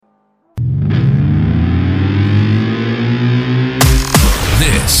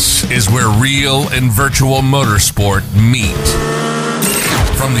is where real and virtual motorsport meet.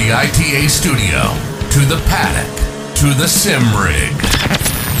 From the ITA studio to the paddock to the sim rig.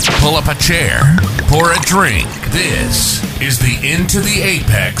 Pull up a chair, pour a drink. This is the Into the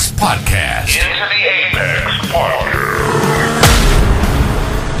Apex podcast. Into the Apex podcast.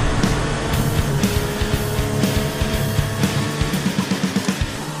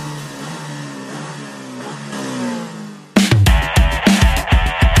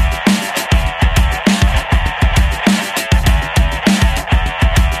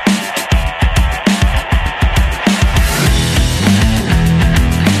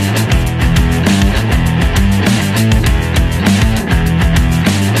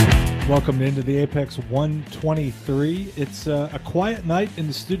 Welcome into the Apex 123. It's a quiet night in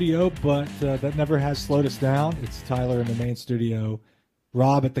the studio, but that never has slowed us down. It's Tyler in the main studio,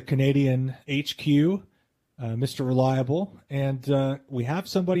 Rob at the Canadian HQ, Mr. Reliable, and we have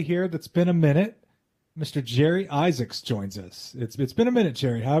somebody here that's been a minute. Mr. Jerry Isaacs joins us. It's been a minute,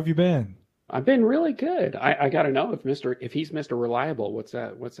 Jerry. How have you been? I've been really good. I got to know if he's Mr. Reliable. What's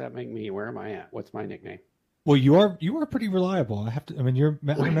that make me? Where am I at? What's my nickname? Well, you are pretty reliable. I don't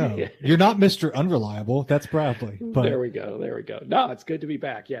know. You're not Mr. Unreliable. That's Bradley. But There we go. No, it's good to be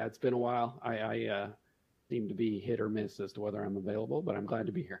back. Yeah, it's been a while. I seem to be hit or miss as to whether I'm available, but I'm glad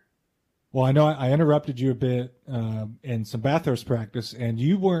to be here. Well, I know I interrupted you a bit in some Bathurst practice, and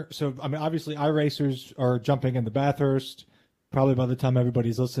you weren't. So, I mean, obviously, iRacers are jumping in the Bathurst. Probably by the time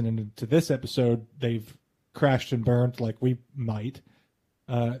everybody's listening to this episode, they've crashed and burned like we might.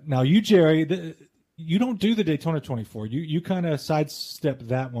 Now, you, Jerry, you don't do the Daytona 24. You kind of sidestep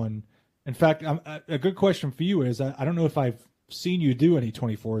that one. In fact, a good question for you is I don't know if I've seen you do any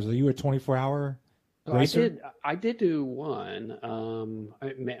 24s. Are you a 24-hour racer? I did do one.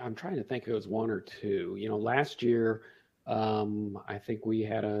 I'm trying to think if it was one or two. You know, last year, I think we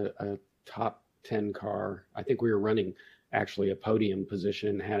had a top 10 car. I think we were running actually a podium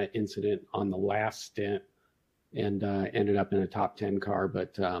position, had an incident on the last stint, and ended up in a top 10 car.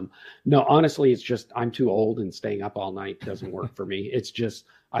 But no, honestly, it's just I'm too old and staying up all night doesn't work for me. It's just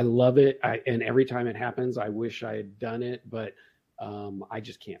I love it. And every time it happens, I wish I had done it, but I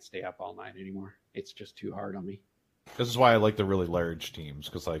just can't stay up all night anymore. It's just too hard on me. This is why I like the really large teams,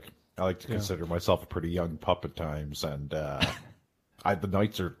 because I like to consider myself a pretty young pup at times, and the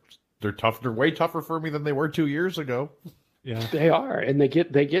nights they're tough. They're way tougher for me than they were 2 years ago. Yeah, they are, and they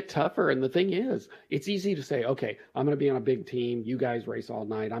get tougher. And the thing is, it's easy to say, okay, I'm going to be on a big team. You guys race all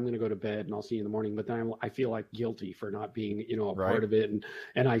night. I'm going to go to bed, and I'll see you in the morning. But then I feel like guilty for not being, a part of it.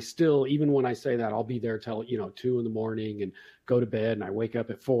 And I still, even when I say that, I'll be there till 2 in the morning and go to bed, and I wake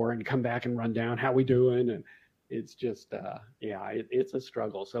up at 4 and come back and run down. How we doing? And it's just, it's a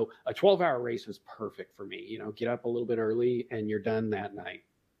struggle. So a 12-hour race is perfect for me. Get up a little bit early, and you're done that night.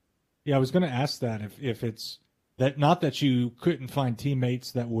 Yeah, I was going to ask that if it's. That not that you couldn't find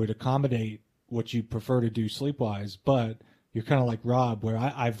teammates that would accommodate what you prefer to do sleep-wise, but you're kind of like Rob, where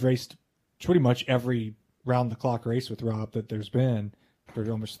I've raced pretty much every round-the-clock race with Rob that there's been for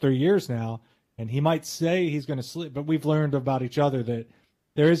almost 3 years now, and he might say he's going to sleep, but we've learned about each other that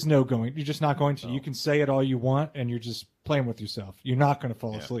there is no going. You're just not going to. No. You can say it all you want, and you're just playing with yourself. You're not going to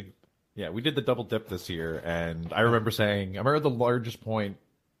fall asleep. Yeah, we did the double dip this year, and I remember the largest point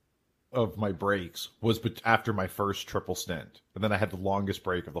of my breaks was after my first triple stint, and then I had the longest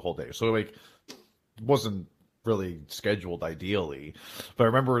break of the whole day. So it wasn't really scheduled ideally, but I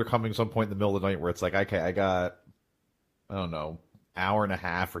remember coming some point in the middle of the night where it's like, okay, I got, I don't know, hour and a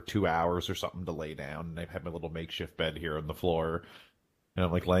half or 2 hours or something to lay down, and I had my little makeshift bed here on the floor, and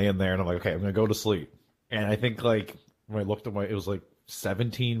I'm laying there, and I'm like, okay, I'm gonna go to sleep. And I think when I looked at it was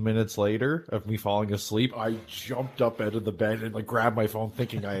 17 minutes later of me falling asleep, I jumped up out of the bed and grabbed my phone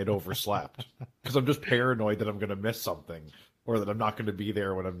thinking I had overslept, because I'm just paranoid that I'm going to miss something or that I'm not going to be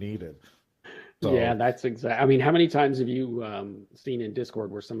there when I'm needed. So, yeah, that's exactly. I mean, how many times have you seen in Discord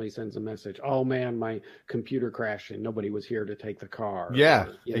where somebody sends a message, oh man, my computer crashed and nobody was here to take the car? Yeah,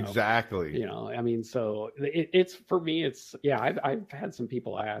 exactly. I mean, so it's for me, I've had some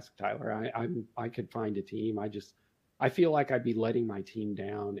people ask, Tyler, I could find a team. I feel like I'd be letting my team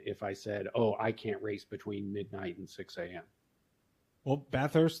down if I said, oh, I can't race between midnight and 6 a.m. Well,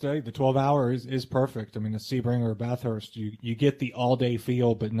 Bathurst, the 12-hour is perfect. I mean, a Sebring or a Bathurst, you get the all-day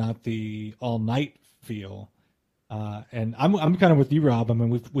feel, but not the all-night feel. And I'm kind of with you, Rob. I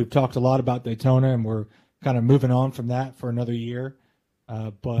mean, we've talked a lot about Daytona, and we're kind of moving on from that for another year.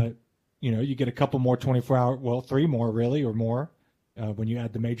 But, you get a couple more 24-hour, well, 3 more really or more when you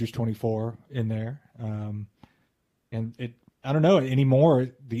add the Majors 24 in there. And I don't know anymore.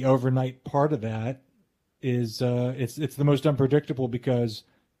 The overnight part of that is it's the most unpredictable, because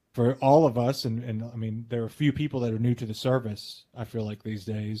for all of us, and I mean, there are a few people that are new to the service, I feel like these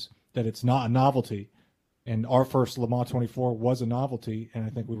days, that it's not a novelty. And our first Le Mans 24 was a novelty, and I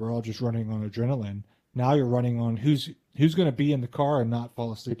think we were all just running on adrenaline. Now you're running on who's going to be in the car and not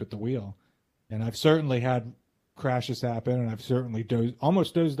fall asleep at the wheel. And I've certainly had crashes happen, and I've certainly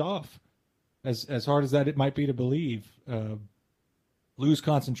almost dozed off, as hard as that it might be to believe, lose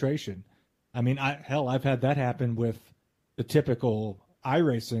concentration. I mean, I've had that happen with the typical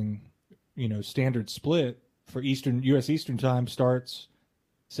iRacing, standard split for U.S. Eastern time starts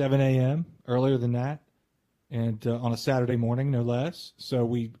 7 a.m. earlier than that, and on a Saturday morning, no less. So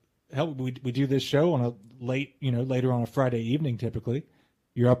we do this show on a later on a Friday evening. Typically,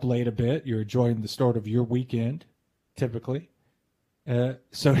 you're up late a bit. You're enjoying the start of your weekend, typically.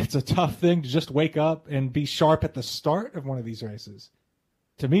 So it's a tough thing to just wake up and be sharp at the start of one of these races.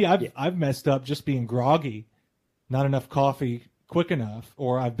 To me, I've messed up just being groggy, not enough coffee quick enough,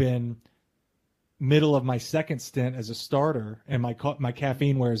 or I've been middle of my second stint as a starter and my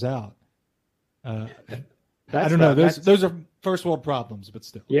caffeine wears out. I don't know. Those are first world problems, but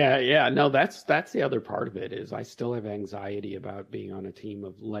still. Yeah. No, that's the other part of it is I still have anxiety about being on a team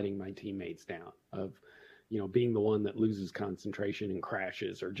of letting my teammates down, of being the one that loses concentration and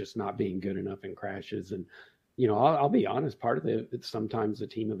crashes, or just not being good enough in crashes. And I'll be honest, part of it's sometimes the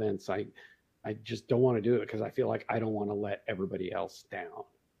team events I just don't want to do it because I feel like I don't want to let everybody else down.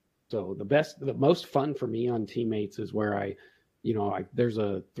 So the most fun for me on teammates is where there's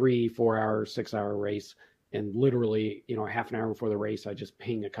a 3, 4 hour, 6 hour race, and literally, half an hour before the race, I just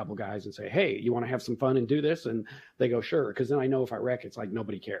ping a couple guys and say, hey, you want to have some fun and do this? And they go, sure. Because then I know if I wreck, it's like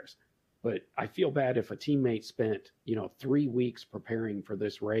nobody cares. But I feel bad if a teammate spent, 3 weeks preparing for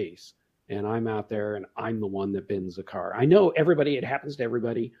this race, and I'm out there and I'm the one that bends the car. I know it happens to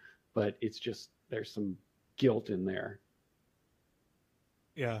everybody, but it's just, there's some guilt in there.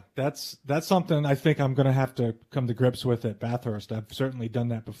 Yeah, that's something I think I'm going to have to come to grips with at Bathurst. I've certainly done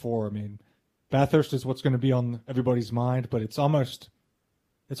that before. I mean, Bathurst is what's going to be on everybody's mind, but it's almost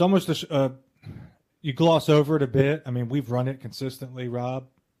you gloss over it a bit. I mean, we've run it consistently, Rob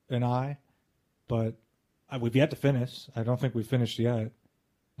and I, but we've yet to finish. I don't think we've finished yet.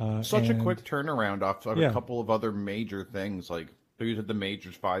 Such a quick turnaround off of a couple of other major things, like you did the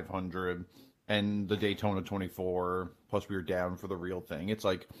Majors 500 and the Daytona 24, plus we were down for the real thing. It's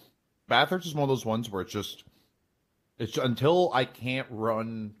like Bathurst is one of those ones where it's until I can't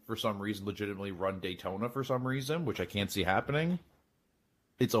run for some reason, legitimately run Daytona for some reason, which I can't see happening.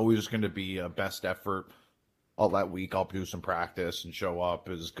 It's always just going to be a best effort. All that week, I'll do some practice and show up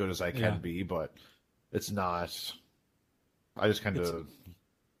as good as I can be, but it's not. I just kind of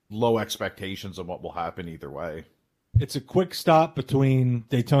low expectations of what will happen either way. It's a quick stop between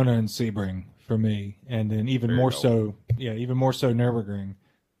Daytona and Sebring for me, and then even more so Nürburgring.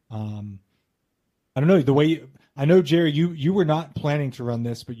 I don't know the way I know, Jerry. You were not planning to run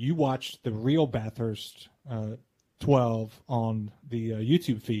this, but you watched the real Bathurst 12 on the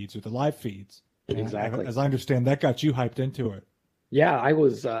YouTube feeds or the live feeds. Exactly. As I understand, that got you hyped into it. Yeah, I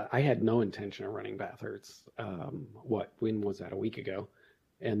was. I had no intention of running Bathurst. When was that? A week ago.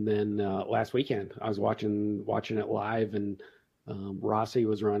 And then last weekend, I was watching it live, and Rossi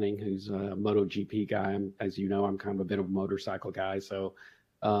was running, who's a MotoGP guy. As you know, I'm kind of a bit of a motorcycle guy. So,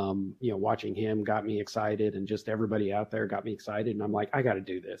 watching him got me excited, and just everybody out there got me excited. And I'm like, I got to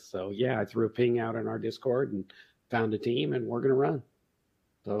do this. So, yeah, I threw a ping out in our Discord and found a team, and we're going to run.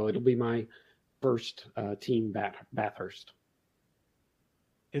 So it'll be my first team Bathurst.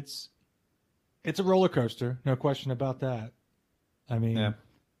 It's a roller coaster, no question about that. I mean,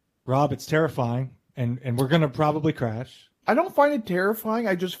 Rob, it's terrifying, and we're going to probably crash. I don't find it terrifying.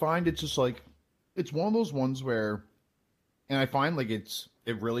 I just find it's just like, it's one of those ones where, and I find like it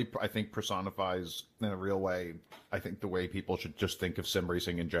really, I think, personifies in a real way, I think the way people should just think of sim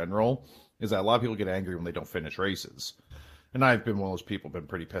racing in general, is that a lot of people get angry when they don't finish races. And I've been one of those people, been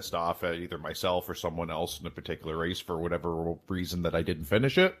pretty pissed off at either myself or someone else in a particular race for whatever reason that I didn't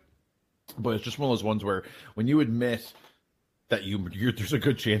finish it. But it's just one of those ones where when you admit that there's a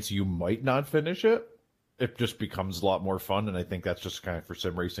good chance you might not finish it, it just becomes a lot more fun. And I think that's just kind of for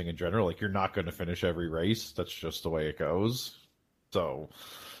sim racing in general. Like, you're not going to finish every race. That's just the way it goes. So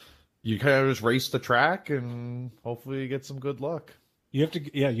you kind of just race the track and hopefully you get some good luck. You have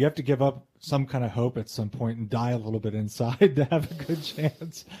to give up some kind of hope at some point and die a little bit inside to have a good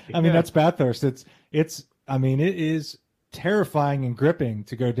chance. I mean, that's Bathurst. It is terrifying and gripping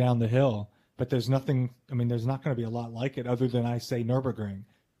to go down the hill, but there's not going to be a lot like it other than, I say, Nürburgring.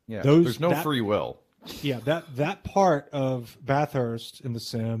 Yeah, there's no free will. Yeah, that part of Bathurst in the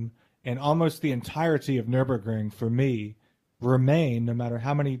sim and almost the entirety of Nürburgring for me remain, no matter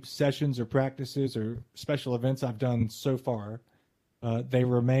how many sessions or practices or special events I've done so far. They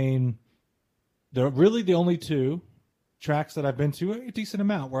remain really the only two tracks that I've been to a decent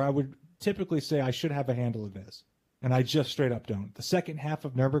amount where I would typically say I should have a handle of this, and I just straight up don't. The second half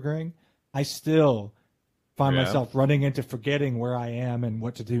of Nürburgring, I still find myself running into forgetting where I am and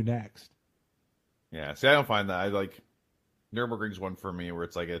what to do next. Yeah, see, I don't find that. I like Nürburgring's one for me where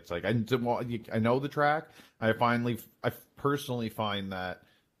it's like I know the track. I personally find that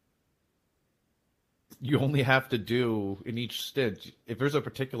you only have to do in each stint. If there's a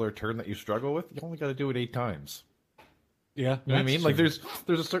particular turn that you struggle with, you only got to do it 8 times. Yeah, you know what I mean? Like there's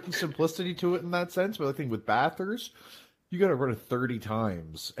a certain simplicity to it in that sense, but I think with Bathurst, you got to run it 30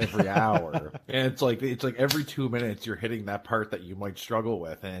 times every hour, and it's like every 2 minutes you're hitting that part that you might struggle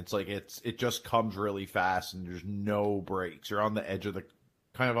with, and it's like it just comes really fast, and there's no breaks. You're on the edge of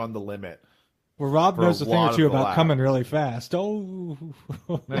kind of on the limit. Well, Rob knows a thing or two about coming really fast. Oh,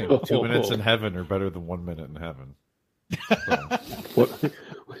 hey, 2 minutes in heaven are better than 1 minute in heaven. So.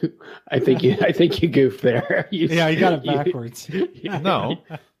 I think you goofed there. You got it backwards. No.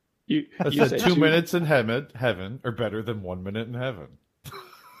 I You said 2 minutes in heaven are better than 1 minute in heaven.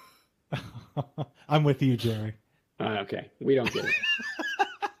 I'm with you, Jerry. Okay, we don't get it.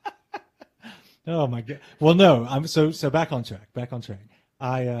 Oh my god. Well, no. I'm so back on track.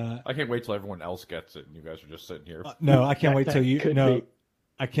 I can't wait till everyone else gets it, and you guys are just sitting here. No, I can't wait till you. No,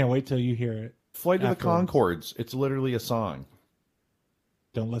 I can't wait till you hear it. Flight of the Conchords. It's literally a song.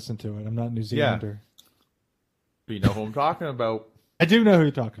 Don't listen to it. I'm not New Zealander. But you know who I'm talking about. I do know who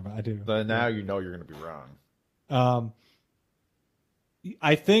you're talking about. I do. But now you know you're going to be wrong.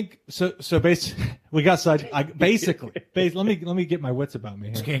 I think so. So basically, we got side. Let me get my wits about me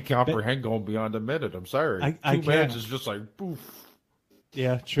here. Just can't comprehend going beyond a minute. I'm sorry. 2 minutes is just like poof.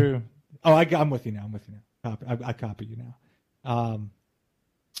 Yeah, true. Oh, I'm with you now. I copy you now.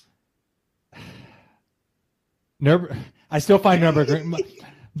 I still find Nürburgring.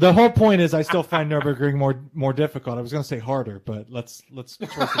 The whole point is I still find Nürburgring more difficult. I was going to say harder, but let's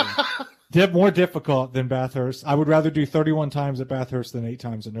more difficult than Bathurst. I would rather do 31 times at Bathurst than 8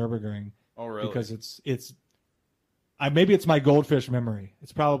 times at Nürburgring. Oh, really? Because maybe it's my goldfish memory.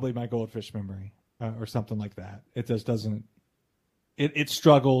 It's probably my goldfish memory or something like that. It just doesn't. It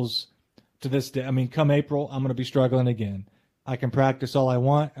struggles to this day. I mean, come April, I'm going to be struggling again. I can practice all I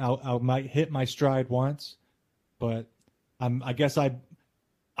want. I might hit my stride once, but I guess I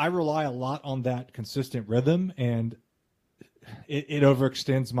rely a lot on that consistent rhythm, and it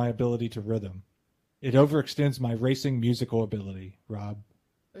overextends my ability to rhythm. It overextends my racing musical ability, Rob.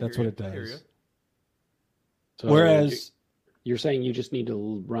 That's what it does. So whereas you're saying you just need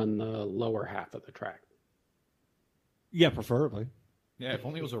to run the lower half of the track. Yeah, preferably. Yeah, if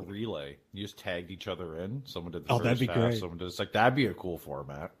only it was a relay. You just tagged each other in. Someone did the that'd first be half, great. someone did that'd be a cool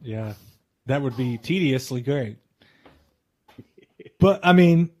format. Yeah, that would be tediously great. But I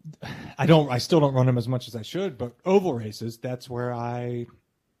mean, I still don't run them as much as I should. But oval races, that's where I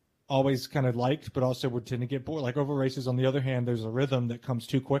always kind of liked, but also would tend to get bored. Like oval races, on the other hand, there's a rhythm that comes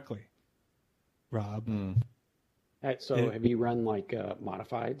too quickly. Rob, have you run like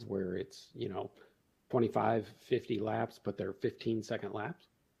modifieds where it's 25, 50 laps, but they're 15-second laps?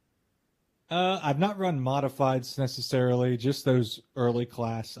 I've not run modifieds necessarily, just those early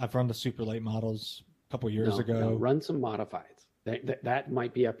class. I've run the super late models a couple years ago. No, run some modifieds. That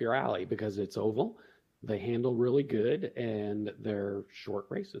might be up your alley because it's oval. They handle really good, and they're short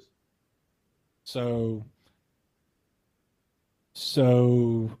races. So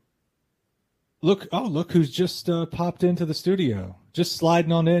look who's just popped into the studio. Just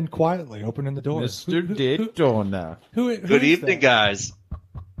sliding on in quietly, opening the door. Mr. Daytona. Good evening, guys.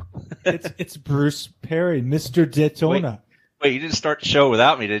 It's Bruce Perry, Mr. Daytona. Wait, you didn't start the show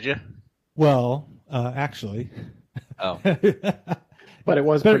without me, did you? Well, actually. Oh. But it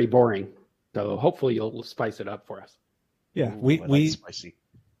was pretty boring. So hopefully you'll spice it up for us. Yeah, we spicy.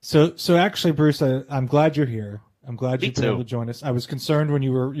 So actually, Bruce, I'm glad you're here. I'm glad you've been able to join us. I was concerned when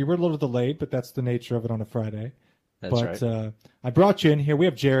you were a little delayed, but that's the nature of it on a Friday. That's right. I brought you in here. We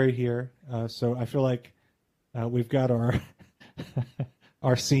have Jerry here, so I feel like we've got our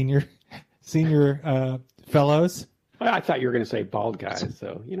our senior fellows. Well, I thought you were going to say bald guys.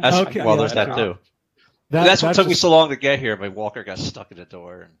 So Okay. Well, there's that too. That's what took me so long to get here. My walker got stuck in the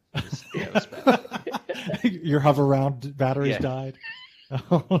door. And it was bad. Your hover round batteries died.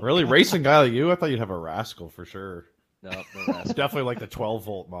 Really, racing guy like you? I thought you'd have a Rascal for sure. No Rascal. Definitely like the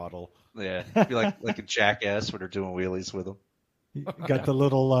 12-volt model. Yeah, be like a jackass when they're doing wheelies with them. You got the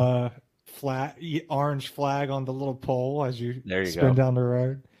little orange flag on the little pole as you spin down the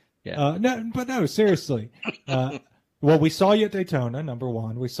road. Yeah. No, seriously. Well, we saw you at Daytona, number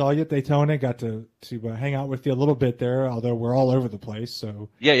one. We saw you at Daytona, got to hang out with you a little bit there, although we're all over the place. So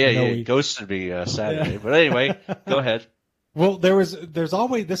yeah. Ghosted me Saturday, but anyway, go ahead. Well, this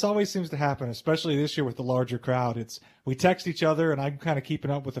always seems to happen, especially this year with the larger crowd. We text each other, and I'm kind of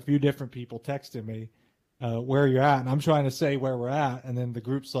keeping up with a few different people texting me where you're at, and I'm trying to say where we're at, and then the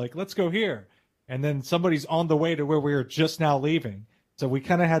group's like, "Let's go here," and then somebody's on the way to where we were just now leaving. So we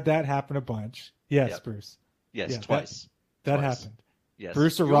kind of had that happen a bunch. Yes, yep. Bruce. Yes, twice. That happened. Yes.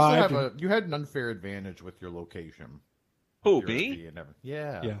 Bruce arrived. You had an unfair advantage with your location. Who, me?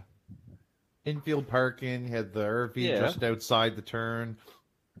 Yeah. Infield parking, had the RV just outside the turn.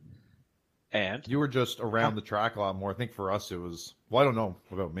 And? You were just around the track a lot more. I think for us it was, well, I don't know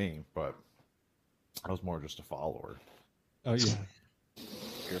about me, but I was more just a follower. Oh, yeah.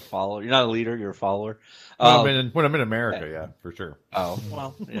 You're a follower. You're not a leader, you're a follower. When I'm in America, yeah, for sure. Oh,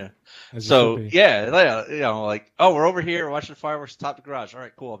 well, yeah. So, like, oh, we're over here, we're watching the fireworks atop the garage. All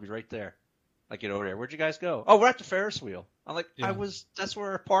right, cool, I'll be right there. I get over there. Where'd you guys go? Oh, we're at the Ferris wheel. I'm like, that's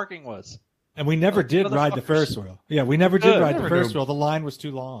where our parking was. And we never did ride the Ferris wheel. Yeah, we never did ride the Ferris wheel. The line was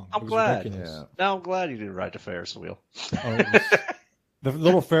too long. I'm glad. Yeah. Now I'm glad you didn't ride the Ferris wheel. The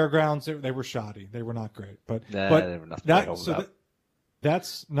little fairgrounds, they were shoddy. They were not great. But they were nothing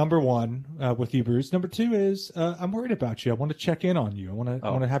that's number one with you, Bruce. Number two is I'm worried about you. I want to check in on you. I want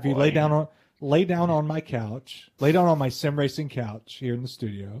to have you lay down on my couch, lay down on my sim racing couch here in the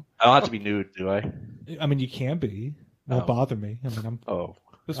studio. I don't have to be nude, do I? I mean, you can be. Won't bother me. I mean,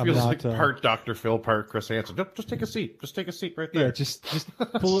 This feels like part Dr. Phil, part Chris Hansen. Just take a seat. Just take a seat right there. Yeah, just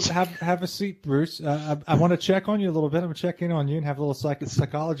pull it, have a seat, Bruce. I want to check on you a little bit. I'm going to check in on you and have a little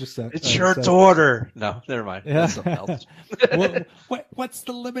psychologist. It's your daughter. No, never mind. Yeah. That's something else. What's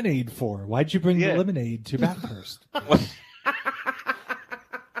the lemonade for? Why'd you bring the lemonade to Bathurst?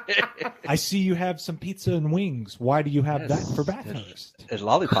 I see you have some pizza and wings. Why do you have that for Bathurst? And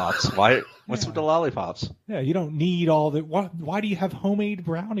lollipops. Why? What's with the lollipops? Yeah, you don't need all that. Why do you have homemade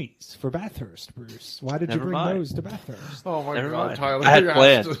brownies for Bathurst, Bruce? Why did you bring those to Bathurst? Oh my God, Tyler! I had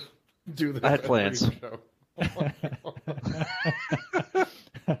plans. Do this. I had plans.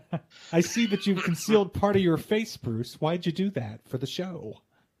 I see that you've concealed part of your face, Bruce. Why'd you do that for the show?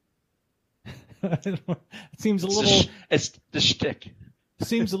 It seems a little. It's the shtick.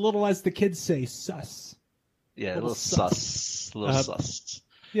 Seems a little, as the kids say, sus. Yeah, a little sus. A little sus.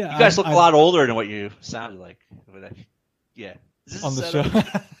 Yeah, you guys look a lot older than what you sounded like. Yeah. On the show.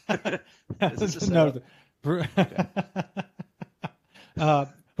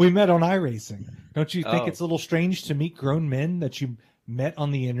 We met on iRacing. Don't you think it's a little strange to meet grown men that you met on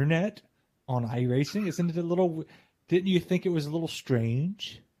the internet on iRacing? Isn't it a little? Didn't you think it was a little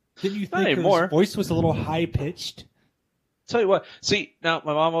strange? Didn't you think his voice was a little high pitched? Tell you what. See, now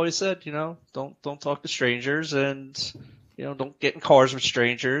my mom always said, don't talk to strangers, and don't get in cars with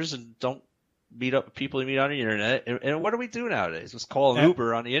strangers, and don't meet up with people you meet on the internet. And what do we do nowadays? Let's call an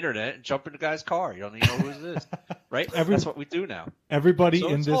Uber on the internet and jump in the guy's car. You don't even know who it is, right? That's what we do now. Everybody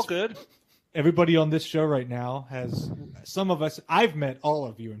all good. Everybody on this show right now has some of us. I've met all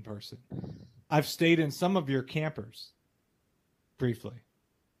of you in person. I've stayed in some of your campers briefly.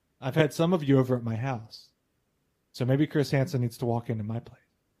 I've had some of you over at my house. So maybe Chris Hansen needs to walk into my place.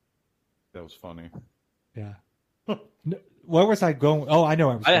 That was funny. Yeah. Where was I going? Oh, I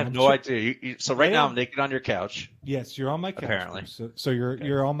know. I have no idea. So right now I'm naked on your couch. Yes, you're on my couch. Apparently. So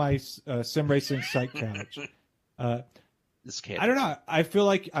you're on my sim racing site couch. This can't. I don't know. I feel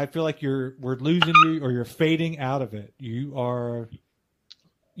like we're losing you, or you're fading out of it. You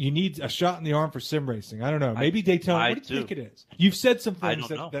need a shot in the arm for sim racing. I don't know. Maybe Daytona. What do you think it is? You've said some things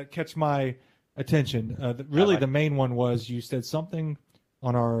that catch my attention. The main one was you said something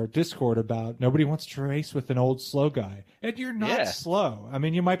on our Discord about nobody wants to race with an old slow guy, and you're not slow. I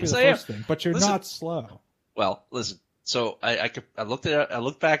mean, you might be the first thing, but you're not slow. Well, listen. So I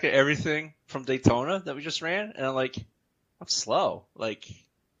looked back at everything from Daytona that we just ran, and I'm like, I'm slow.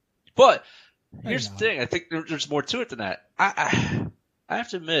 But here's the thing. I think there's more to it than that. I have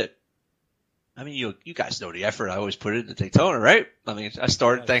to admit. I mean, you guys know the effort I always put into Daytona, right? I mean, I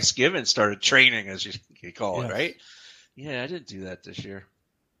started Thanksgiving, started training, as you call it, right? Yeah, I didn't do that this year.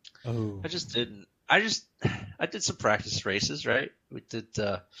 Oh, I just didn't. I did some practice races, right? We did,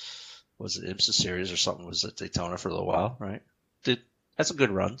 was it IMSA series or something? Was at Daytona for a little while, right? Had some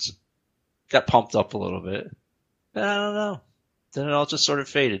good runs. Got pumped up a little bit. And I don't know. Then it all just sort of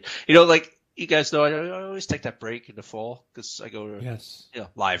faded. You guys know I always take that break in the fall because I go to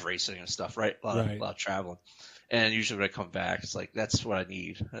live racing and stuff, right? A lot of traveling. And usually when I come back, it's like, that's what I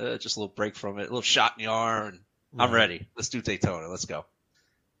need. Just a little break from it, a little shot in the arm, and I'm ready. Let's do Daytona. Let's go.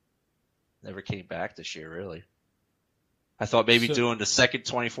 Never came back this year, really. I thought maybe So- doing the second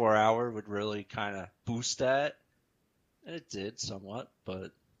 24-hour would really kind of boost that. And it did somewhat,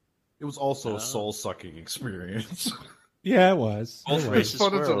 but It was also Oh. a soul-sucking experience. Yeah, it was. both It was. races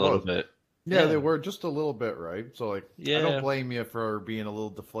fun were as a it little was. bit. Yeah, Yeah. they were just a little bit, right? So, like, I Yeah. don't blame you for being a little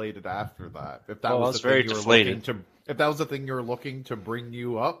deflated after that. If that Oh, I was was the very thing you were deflated. looking to, if that was the thing you were looking to bring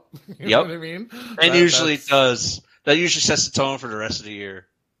you up, you know Yep. what I mean? And usually it does. That usually sets the tone for the rest of the year.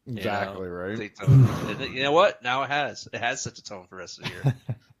 you Exactly know? right. They don't- and you know what? Now it has. It has set the tone for the rest of the year.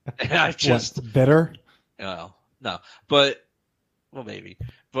 And I just, What, bitter? no, but, well, maybe.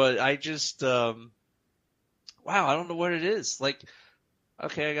 But I just, wow, I don't know what it is. Like,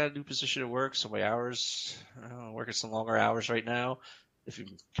 okay, I got a new position at work, so my hours, I'm working some longer hours right now. If you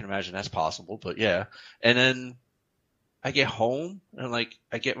can imagine that's possible, but yeah. And then I get home and like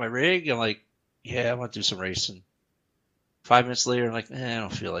I get my rig. I'm like, yeah, I want to do some racing. 5 minutes later, I'm like, I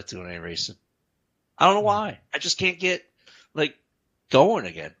don't feel like doing any racing. I don't know why. I just can't get like going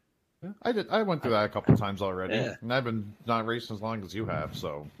again. Yeah, I went through that a couple times already, Yeah. and I've been not racing as long as you have.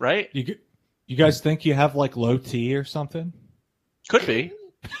 So Right? You guys think you have like low T or something? Could be.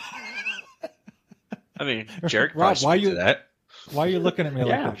 I mean, Jared Rob, probably why speak to you- that. Why are you looking at me like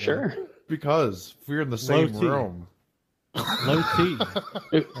Yeah, that? sure. because if we're in the same T. room, Low T.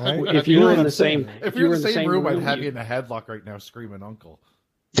 If, Right? if You you know were what in I'm the saying. same, if you you're were in the same room, I'd have you- you in a headlock right now, screaming "Uncle."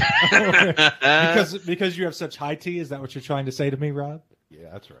 because you have such high T. Is that what you're trying to say to me, Rob? Yeah,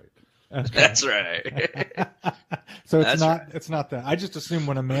 that's right. Okay. That's right. So it's That's not. It's not that. I just assume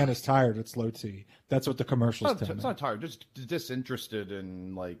when a man is tired, it's low T. That's what the commercials tell It's me. not tired, just disinterested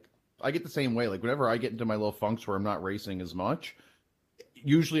in like. I get the same way. Like whenever I get into my little funks where I'm not racing as much,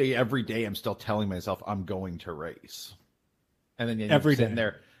 usually every day I'm still telling myself I'm going to race, and then you're Every sitting day.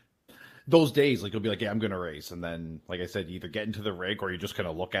 there. Those days, like you'll be like, "Yeah, I'm going to race," and then, like I said, you either get into the rig or you just kind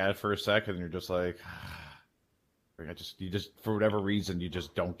of look at it for a second, and you're just like, you just for whatever reason you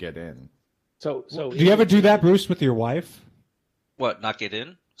just don't get in. So Do you ever do that, Bruce, with your wife? What, not get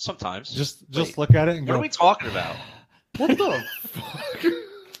in? Sometimes. Just Wait, look at it and what go. are we talking about? What the fuck?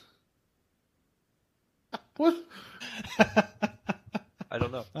 What? I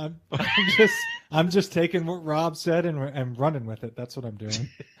don't know. I'm just taking what Rob said and running with it. That's what I'm doing.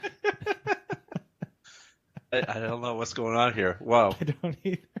 I don't know what's going on here. Wow. I don't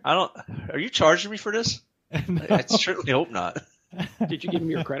either. Are you charging me for this? No. I certainly hope not. Did you give him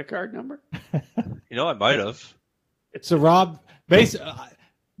your credit card number? You know, I might have. So Rob,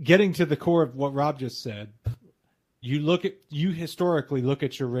 getting to the core of what Rob just said, you historically look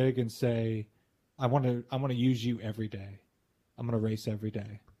at your rig and say, I want to use you every day. I'm going to race every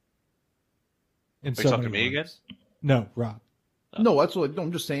day. In Are you talking to me again? No, Rob. No, that's what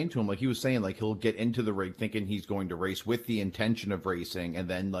I'm just saying to him. Like he was saying, like he'll get into the rig thinking he's going to race with the intention of racing, and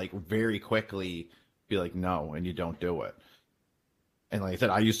then like very quickly be like, no, and you don't do it. And like I said,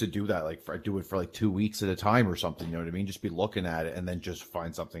 I used to do that. Like I do it for like 2 weeks at a time or something. You know what I mean? Just be looking at it and then just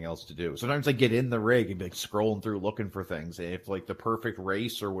find something else to do. Sometimes I get in the rig and be like scrolling through looking for things. And if like the perfect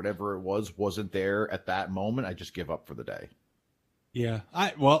race or whatever it wasn't there at that moment, I just give up for the day. Yeah.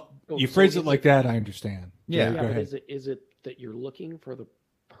 So You phrase it is like that, I understand. Yeah. Go Yeah, but ahead. is it that you're looking for the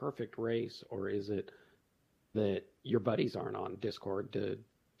perfect race, or is it that your buddies aren't on Discord to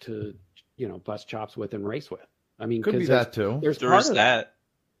bust chops with and race with? I mean, Could be 'cause that too. There's There part is of that.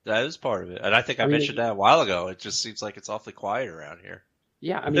 That is part of it. And I think I mentioned that a while ago. It just seems like it's awfully quiet around here.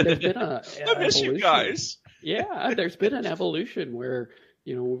 Yeah, I mean, there's been a I miss you evolution. guys. Yeah, there's been an evolution where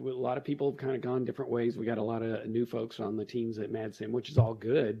a lot of people have kind of gone different ways. We got a lot of new folks on the teams at Mad Sim, which is all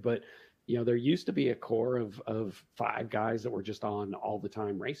good. But there used to be a core of 5 guys that were just on all the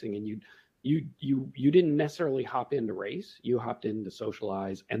time racing, and you didn't necessarily hop in to race. You hopped in to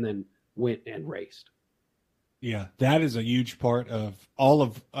socialize, and then went and raced. Yeah, that is a huge part of all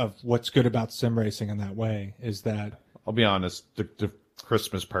of what's good about sim racing in that way is that I'll be honest, the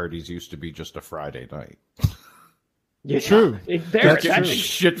Christmas parties used to be just a Friday night. Yeah, True. That's Getting true.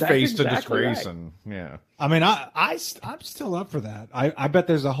 shit faced that's to exactly disgrace right. and yeah. I mean, I'm still up for that. I bet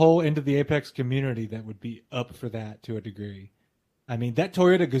there's a whole Into the Apex community that would be up for that to a degree. I mean, that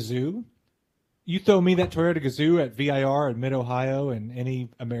Toyota Gazoo, you throw me that Toyota Gazoo at VIR in Mid-Ohio and any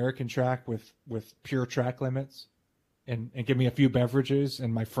American track with pure track limits and give me a few beverages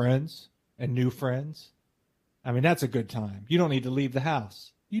and my friends and new friends. I mean, that's a good time. You don't need to leave the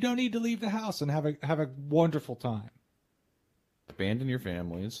house. You don't need to leave the house and have a wonderful time. Abandon your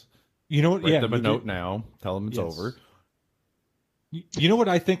families. You know what? Write Yeah, them a you note do- now. Tell them it's Yes. over. You know what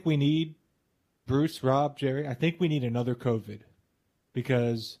I think we need, Bruce, Rob, Jerry? I think we need another COVID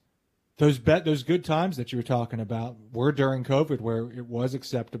because those good times that you were talking about were during COVID where it was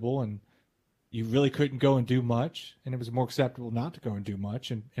acceptable and you really couldn't go and do much, and it was more acceptable not to go and do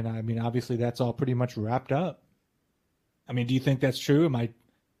much. And I mean, obviously, that's all pretty much wrapped up. I mean, do you think that's true? Am I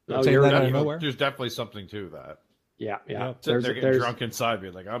saying that out of nowhere? There's definitely something to that. Yeah. They're getting drunk inside,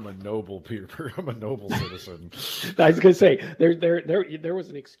 being like, "I'm a noble Peter. I'm a noble citizen." I was gonna say there was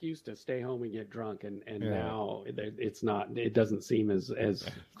an excuse to stay home and get drunk, and now it's not. It doesn't seem as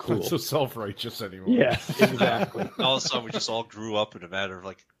cool. Not so self-righteous anymore. Yes, exactly. All of a sudden, we just all grew up in a matter of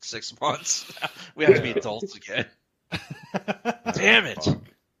like 6 months. We have to be adults again. Damn it!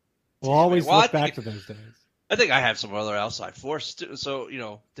 We'll always look back to those days. I think I have some other outside force too. So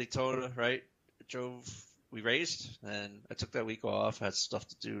Daytona, right? We raced, and I took that week off. Had stuff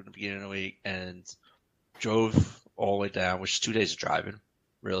to do in the beginning of the week, and drove all the way down, which is 2 days of driving,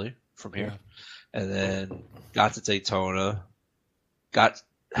 really, from here. Yeah. And then got to Daytona, got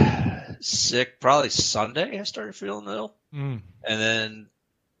sick probably Sunday. I started feeling ill, and then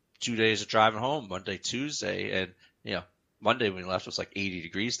 2 days of driving home, Monday, Tuesday, and Monday when we left it was like 80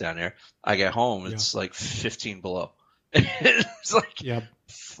 degrees down there. I get home, it's like 15 below. It's like,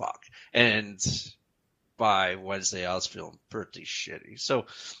 fuck. And by Wednesday, I was feeling pretty shitty. So,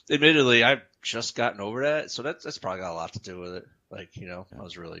 admittedly, I've just gotten over that. So that's probably got a lot to do with it. Like, I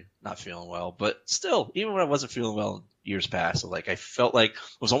was really not feeling well. But still, even when I wasn't feeling well in years past, like I felt like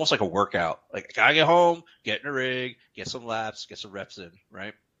it was almost like a workout. Like, I gotta get home, get in a rig, get some laps, get some reps in,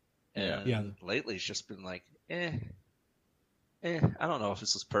 right? And lately, it's just been like, I don't know if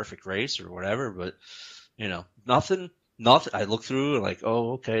it's this perfect race or whatever, but, nothing. I look through and like,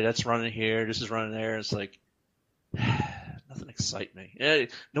 oh, okay, that's running here. This is running there. It's like, nothing excites me.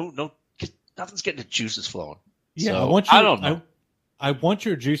 Nothing's getting the juices flowing. Yeah, so, I don't know. I want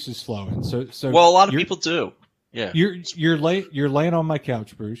your juices flowing. So well, a lot of people do. Yeah, you're laying on my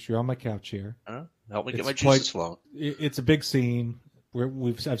couch, Bruce. You're on my couch here. Help me get my juices flowing. It's a big scene.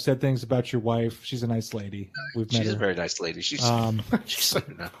 I've said things about your wife. She's a nice lady. She's a very nice lady. She's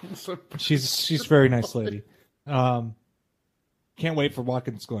she's a very nice lady. Can't wait for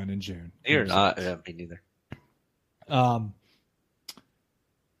Watkins Glen in June. You're not. Yeah, me neither.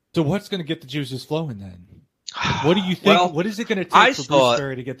 So what's going to get the juices flowing then? What do you think? Well, what is it going to take for Bruce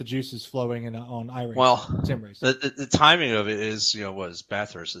Berry to get the juices flowing on iRacing? Well, sim racing? The timing of it is, was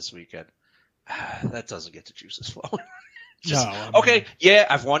Bathurst this weekend. That doesn't get the juices flowing. Okay, yeah,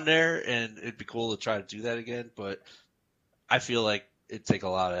 I've won there, and it'd be cool to try to do that again, but I feel like it'd take a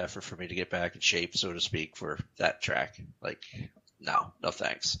lot of effort for me to get back in shape, so to speak, for that track. Like, no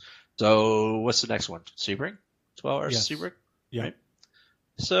thanks. So what's the next one? Sebring? 12 hours Sebring? Yeah. Right?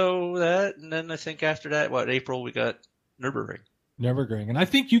 So that, and then I think after that, April, we got Nürburgring. Nürburgring. And I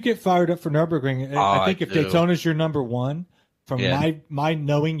think you get fired up for Nürburgring. I think if Daytona's your number one, from my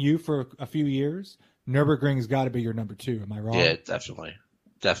knowing you for a few years, Nürburgring's got to be your number two. Am I wrong? Yeah, definitely.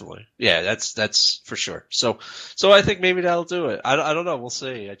 Yeah, that's for sure. So I think maybe that'll do it. I don't know. We'll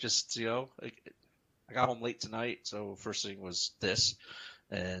see. I just, I got home late tonight, so first thing was this.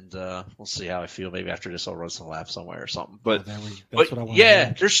 And we'll see how I feel. Maybe after this, I'll run some laps somewhere or something. But, that's what I want.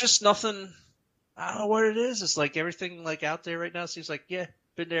 Yeah, there's just nothing. I don't know what it is. It's like everything like out there right now seems like, been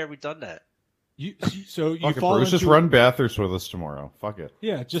there, we've done that. You Bruce, just run Bathurst with us tomorrow. Fuck it.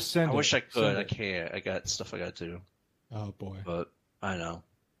 Yeah, just send it. I wish I could. I can't. I got stuff I got to do. Oh boy. But I know.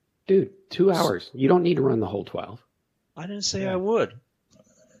 Dude, 2 hours. You don't need to run the whole 12. I didn't say I would.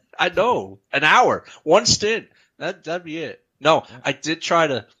 I know. An hour. One stint. That'd be it. No, I did try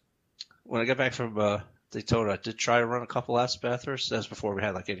to, when I got back from Daytona, I did try to run a couple laps of Bathurst. That was before we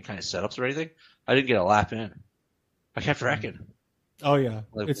had like any kind of setups or anything. I didn't get a lap in. I kept wrecking. Oh, yeah.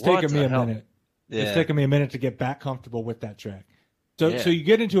 Like, it's taken me a minute. Yeah. It's taken me a minute to get back comfortable with that track. So you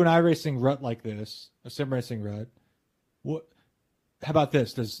get into an iRacing rut like this, a sim racing rut. How about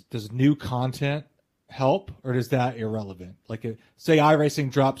this? Does new content help, or is that irrelevant? Like, say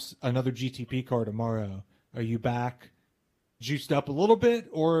iRacing drops another GTP car tomorrow. Are you back juiced up a little bit,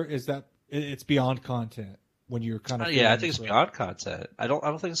 or is that it's beyond content when you're kind of I think it's beyond content. I don't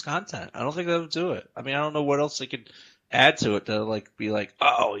think it's content. I don't think they'll do it. I mean, I don't know what else they could add to it to like be like,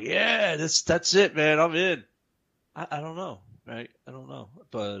 oh yeah, that's it, man, I'm in. I don't know, right? I don't know,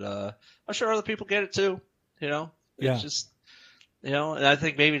 but I'm sure other people get it too. It's just and I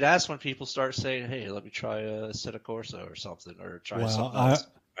think maybe that's when people start saying, hey, let me try a Assetto Corsa or something, or try something else.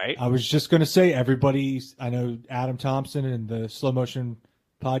 Right? I was just going to say, I know Adam Thompson and the Slow Motion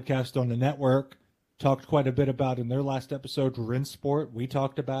podcast on the network talked quite a bit about in their last episode, Rennsport. We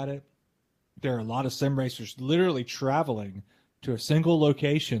talked about it. There are a lot of sim racers literally traveling to a single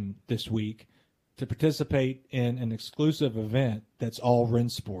location this week to participate in an exclusive event that's all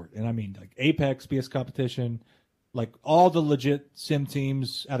Rennsport. And I mean, like Apex BS competition, like all the legit sim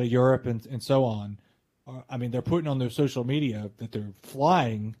teams out of Europe and so on, I mean, they're putting on their social media that they're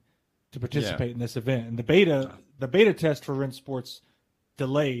flying to participate in this event. And the beta test for Ren Sports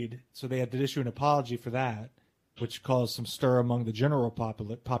delayed, so they had to issue an apology for that, which caused some stir among the general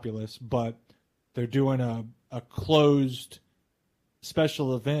populace. But they're doing a closed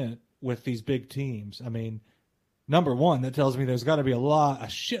special event with these big teams. I mean, number one, that tells me there's got to be a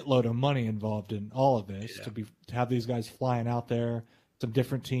shitload of money involved in all of this to have these guys flying out there. Some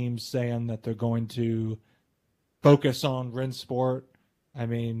different teams saying that they're going to focus on Ren Sport. I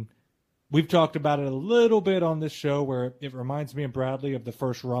mean, we've talked about it a little bit on this show where it reminds me and Bradley of the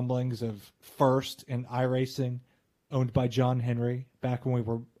first rumblings of First and iRacing, owned by John Henry, back when we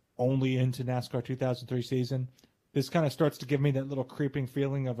were only into NASCAR 2003 season. This kind of starts to give me that little creeping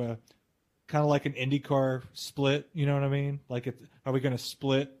feeling of a kind of like an IndyCar split. You know what I mean? Like, are we going to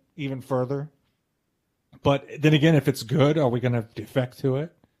split even further? But then again, if it's good, are we going to defect to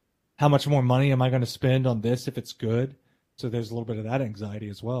it? How much more money am I going to spend on this if it's good? So there's a little bit of that anxiety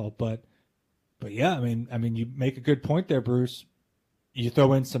as well. But yeah, I mean, you make a good point there, Bruce. You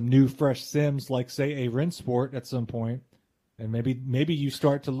throw in some new, fresh sims, like say a Ren Sport at some point, and maybe you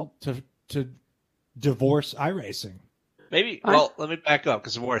start to divorce iRacing. Maybe. Well, let me back up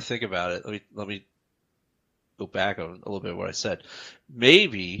because the more I think about it, let me go back on a little bit of what I said.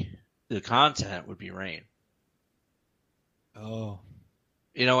 Maybe the content would be rain. Oh,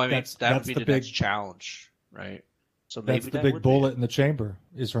 I mean, that would be the big next challenge, right? So maybe that's the big bullet in the chamber.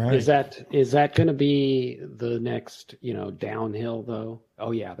 Is rain. Is that going to be the next, downhill though?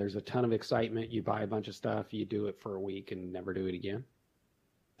 Oh yeah, there's a ton of excitement. You buy a bunch of stuff, you do it for a week, and never do it again.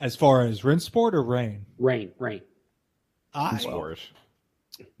 As far as Ren Sport or rain? Rain.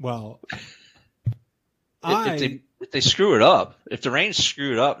 Well, if they screw it up, if the rain's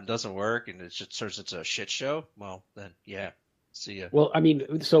screwed up and doesn't work and it just turns into a shit show, well, then yeah, see ya. Well, I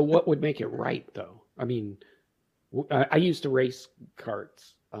mean, so what would make it right though? I mean, I used to race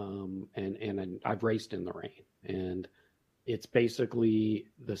karts, and I've raced in the rain, and it's basically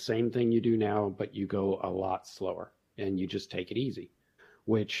the same thing you do now, but you go a lot slower and you just take it easy,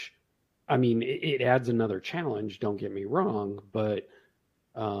 which, I mean, it adds another challenge. Don't get me wrong, but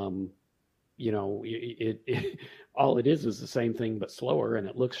it all it is the same thing but slower, and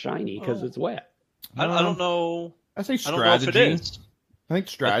it looks shiny because it's wet. I don't know. I say I don't know if it strategy. is. I think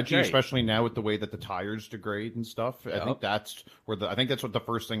strategy, Okay. especially now with the way that the tires degrade and stuff. I think that's what the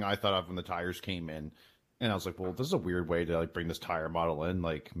first thing I thought of when the tires came in. And I was like, well, this is a weird way to bring this tire model in,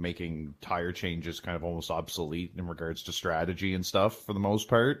 making tire changes kind of almost obsolete in regards to strategy and stuff for the most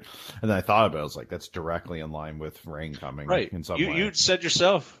part. And then I thought about it, I was like, that's directly in line with rain coming Right. in some You way. you said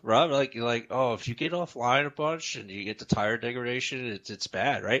yourself, Rob, oh, if you get offline a bunch and you get the tire degradation, it's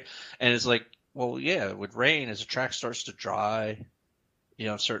bad, right? And it's like, well, yeah, with rain, as the track starts to dry,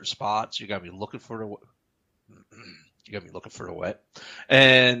 in certain spots, you gotta be looking for the wet,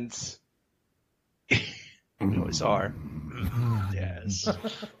 and you always are. Yes.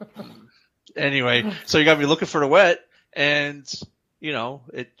 Anyway, so you gotta be looking for the wet, and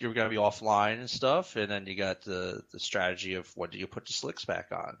you're gonna be offline and stuff, and then you got the strategy of when do you put the slicks back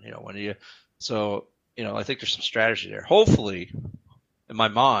on? When do you? So I think there's some strategy there. Hopefully, in my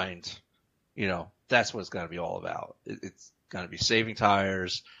mind, that's what it's gonna be all about. It's gonna be saving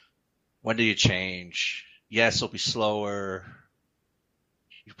tires. When do you change? Yes, it'll be slower.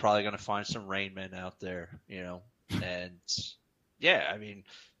 You're probably going to find some rainmen out there, and yeah, I mean.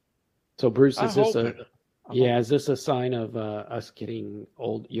 So Bruce, is this a sign of us getting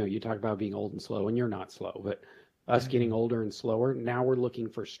old? You talk about being old and slow, and you're not slow, but us getting older and slower. Now we're looking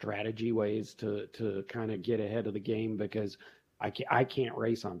for strategy ways to kind of get ahead of the game, because I can't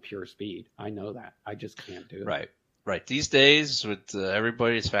race on pure speed. I know that. I just can't do it. Right. These days, with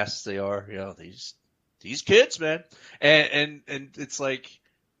everybody as fast as they are, these kids, man, and it's like,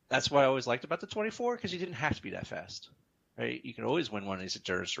 that's what I always liked about the 24, because you didn't have to be that fast, right? You can always win one of these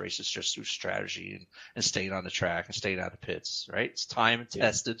endurance races just through strategy and staying on the track and staying out of pits, right? It's time and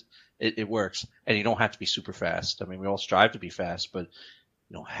tested. It works, and you don't have to be super fast. I mean, we all strive to be fast, but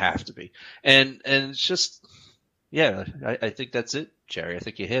you don't have to be. And it's just, yeah, I think that's it, Jerry. I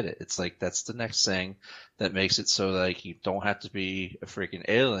think you hit it. It's like, that's the next thing that makes it so you don't have to be a freaking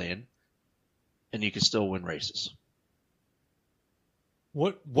alien, and you can still win races.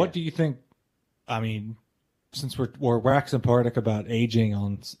 What do you think? I mean, since we're waxing poetic about aging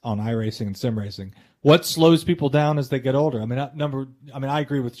on iRacing and sim racing, what slows people down as they get older? I mean, I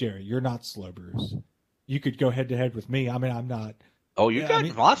agree with Jerry. You're not slow, Bruce. You could go head to head with me. I mean, I'm not. Oh, you got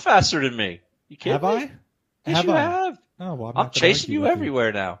a lot faster than me. You kidding have me? I? Yes, you have. Oh, well, I'm chasing you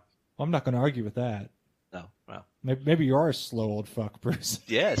everywhere now. Well, I'm not going to argue with that. No. Well, Maybe you are a slow old fuck, Bruce.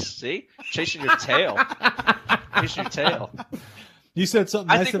 yes. See, chasing your tail. Chasing your tail. You said something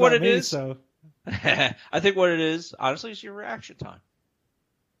I nice think about what it me, is- so I think what it is, honestly, is your reaction time.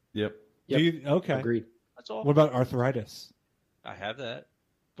 Yep. Yep. okay. Agreed. That's all. What about arthritis? I have that,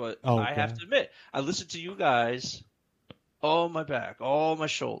 but Oh, I have okay. to admit, I listen to you guys, all my back, all my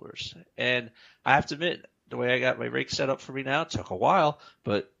shoulders, and I have to admit, the way I got my rig set up for me now, it took a while,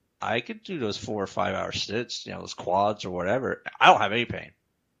 but I could do those 4 or 5 hour stints, those quads or whatever. I don't have any pain.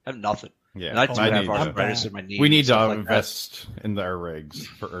 I have nothing. Yeah. And I do I have need- arthritis I'm in my knee. We need and to stuff like that. invest in our rigs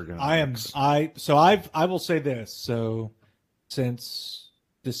for ergonomics. I will say this. So since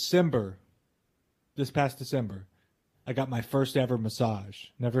December, this past December, I got my first ever massage.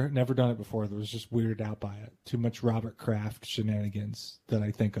 Never done it before. I was just weirded out by it. Too much Robert Kraft shenanigans that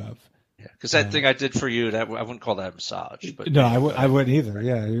I think of. Yeah, because that thing I did for you, that I wouldn't call that a massage. But No, I wouldn't either.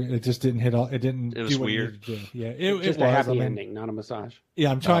 Yeah, it just didn't hit all. It didn't. It was do what it weird. needed to do. Yeah, it Just was. a happy I mean, ending, not a massage.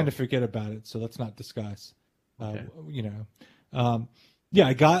 yeah, I'm trying Oh. to forget about it, so let's not discuss. Okay. Yeah,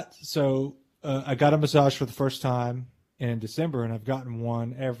 I got a massage for the first time in December, and I've gotten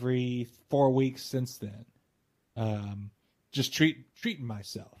one every 4 weeks since then. Just treating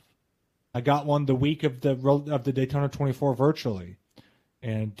myself. I got one the week of the Daytona 24 virtually,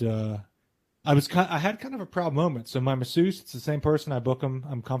 and I had kind of a proud moment. So my masseuse, it's the same person. I book him.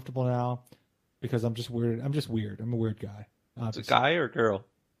 I'm comfortable now because I'm just weird. I'm a weird guy. It's a obviously. guy or a girl?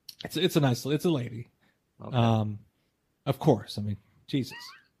 It's a lady. Okay. Of course. I mean, Jesus.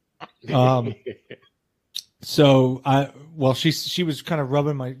 So she was kind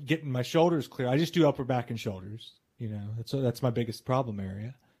of getting my shoulders clear. I just do upper back and shoulders. That's my biggest problem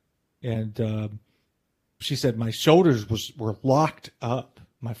area. And she said my shoulders were locked up.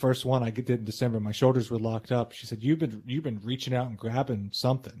 My first one I did in December, my shoulders were locked up. She said, you've been reaching out and grabbing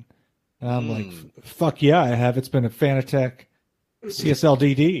something. And I'm like, fuck yeah, I have. It's been a Fanatec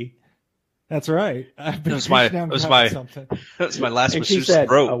CSLDD. That's right. I've been reaching out and grabbing something. That's my last And she masseuse said,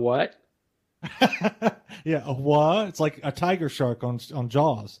 throat. "A what?" Yeah, a what? It's like a tiger shark on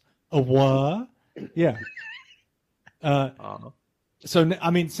Jaws. A what? Yeah. So I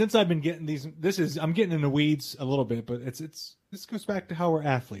mean, since I've been getting I'm getting in the weeds a little bit, but this goes back to how we're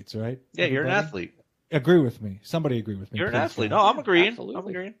athletes, right? Yeah, you're an Everybody? athlete. Agree with me. Somebody agree with me. You're an please, athlete. guys. No, I'm agreeing. Absolutely. I'm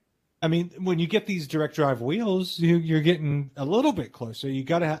agreeing. I mean, when you get these direct drive wheels, you're getting a little bit closer. You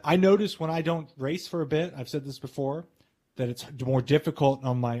got to. I notice when I don't race for a bit. I've said this before, that it's more difficult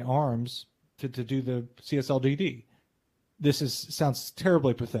on my arms to do the CSLDD. This sounds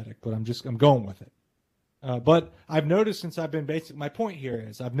terribly pathetic, but I'm going with it. But I've noticed since I've been my point here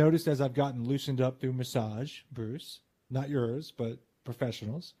is I've noticed as I've gotten loosened up through massage, Bruce, not yours, but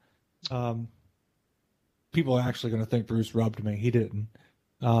professionals. People are actually going to think Bruce rubbed me. He didn't.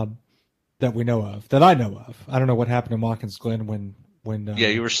 That we know of, that I know of. I don't know what happened in Watkins Glen when. Yeah,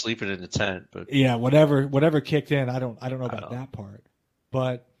 you were sleeping in the tent, but Yeah, whatever kicked in. I don't know about that part,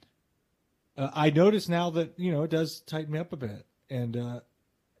 but I notice now that it does tighten me up a bit, and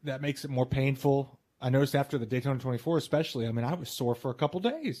that makes it more painful. I noticed after the Daytona 24, especially. I mean, I was sore for a couple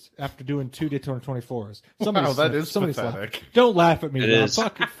days after doing 2 Daytona 24s. Wow, that is somebody's pathetic. Don't laugh at me, It Rob. is.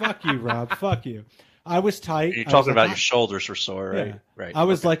 Fuck you, Rob. Fuck you. I was tight. you're I was talking like, about your shoulders were sore, right? Yeah. Right. I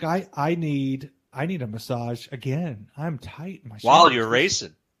was Okay. like, I need a massage again. I'm tight. My while shoulders- you're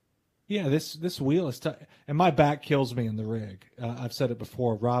racing. Yeah, this wheel is tight, and my back kills me in the rig. I've said it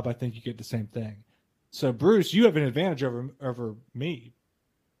before, Rob. I think you get the same thing. So, Bruce, you have an advantage over me,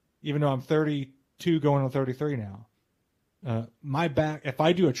 even though I'm 32 going on 33 now. My back, if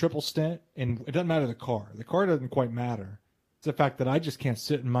I do a triple stint, and it doesn't matter the car doesn't quite matter. It's the fact that I just can't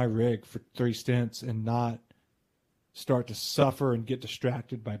sit in my rig for 3 stints and not start to suffer and get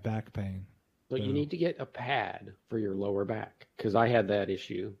distracted by back pain. But you need to get a pad for your lower back, because I had that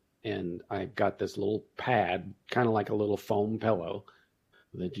issue, and I got this little pad, kind of like a little foam pillow,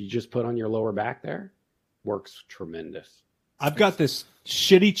 that you just put on your lower back there. Works tremendous. I've got this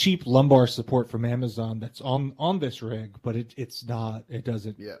shitty cheap lumbar support from Amazon that's on this rig, but it's not. It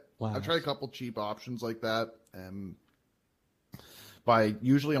doesn't. Yeah, last. I've tried a couple cheap options like that, by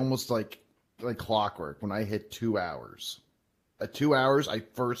usually almost like clockwork. When I hit 2 hours, at 2 hours, I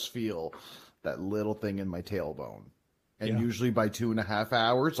first feel that little thing in my tailbone, and Yeah. usually by 2.5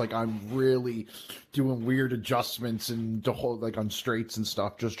 hours, like I'm really doing weird adjustments and on straights and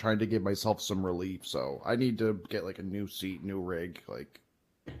stuff, just trying to give myself some relief. So I need to get like a new seat, new rig, like.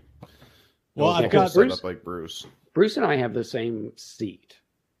 Well, I've I've got set up like Bruce. Bruce and I have the same seat,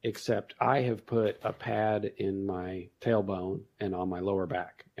 except I have put a pad in my tailbone and on my lower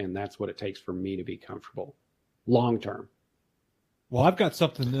back, and that's what it takes for me to be comfortable long term. Well, I've got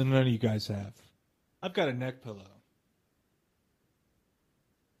something that none of you guys have. I've got a neck pillow.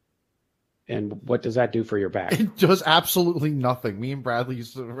 And what does that do for your back? It does absolutely nothing. Me and Bradley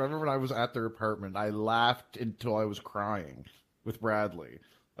used to remember when I was at their apartment. I laughed until I was crying with Bradley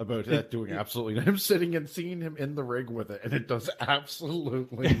about that doing absolutely. I'm sitting and seeing him in the rig with it, and it does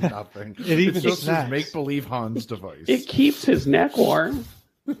absolutely nothing. It even it's just snacks. his make-believe Hans device. It keeps his neck warm.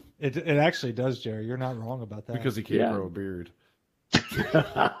 It actually does, Jerry. You're not wrong about that. because he can't Yeah. grow a beard.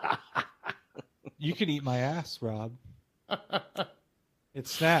 You can eat my ass, Rob. It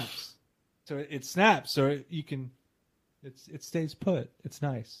snaps. So it snaps. So you can. It stays put. It's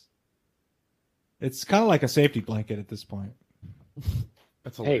nice. It's kind of like a safety blanket at this point.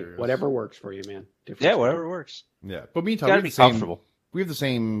 That's Hey, hilarious. whatever works for you, man. Different Yeah, story. whatever works. Yeah, but me and Tom, Gotta we have be the same. comfortable. We have the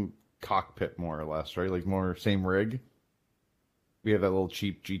same cockpit, more or less, right? Like more same rig. We have that little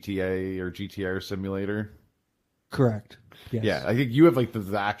cheap GTA or GTR simulator. Correct. Yes. Yeah, I think you have like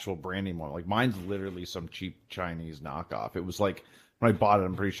the actual brand name one. Like mine's literally some cheap Chinese knockoff. It was like when I bought it,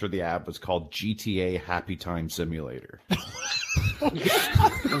 I'm pretty sure the app was called GTA Happy Time Simulator.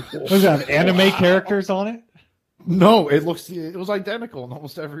 Does it have anime characters on it? No, it was identical in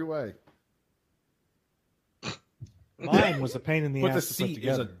almost every way. Mine was a pain in the But the ass to put seat is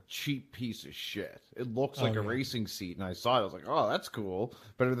together. a cheap piece of shit. It looks like Oh, a yeah. racing seat, and I saw it. I was like, "Oh, that's cool.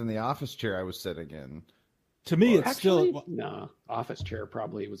 Better than the office chair I was sitting in." To me, it's Actually, still no. Office chair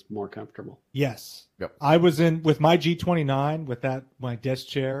probably was more comfortable. yes. Yep. I was in with my G29 with that my desk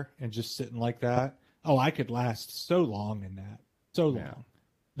chair and just sitting like that. Oh, I could last so long in that. So long. Yeah.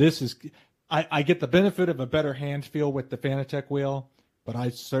 This is I get the benefit of a better hand feel with the Fanatec wheel, but I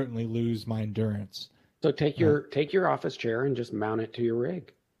certainly lose my endurance. So take your office chair and just mount it to your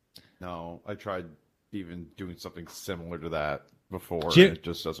rig. No, I tried even doing something similar to that before, Jim- and it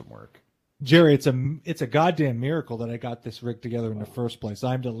just doesn't work. Jerry, it's a goddamn miracle that I got this rig together in the first place.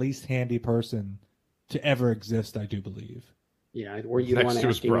 I'm the least handy person to ever exist, I do believe. Yeah, were you the Next one to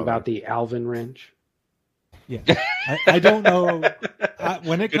his asking brother. about the Alvin wrench? Yeah, I don't know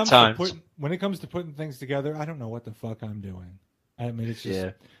when it Good comes times. to putting things together. I don't know what the fuck I'm doing. I mean, it's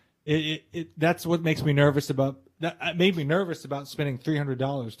just Yeah. that's what makes me nervous about that. It made me nervous about spending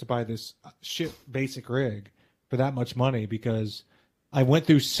 $300 to buy this shit basic rig for that much money because I went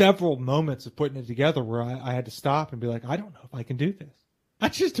through several moments of putting it together where I had to stop and be like, I don't know if I can do this. I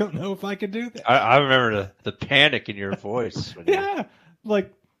just don't know if I can do this. I remember the panic in your voice. When Yeah,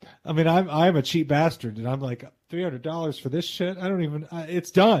 like, I mean, I'm a cheap bastard, and I'm like $300 for this shit. I don't even.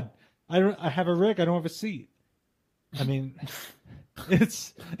 It's done. I have a rig. I don't have a seat. I mean,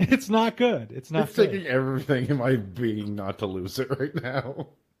 it's not good. It's not I'm good. taking everything in my being not to lose it right now.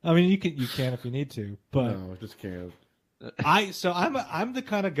 I mean, you can if you need to, but No, I just can't. I'm the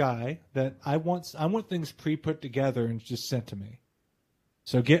kind of guy that I want things pre-put together and just sent to me.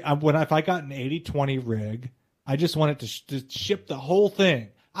 So if I got an 80/20 rig, I just want it to ship the whole thing.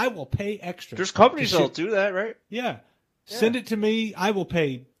 I will pay extra. There's companies to that'll ship- do that, right? Yeah. Send it to me. I will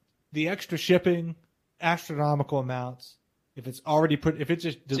pay the extra shipping, astronomical amounts. If it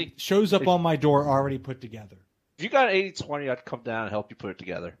just See, shows up on my door already put together. If you got an 80/20, I'd come down and help you put it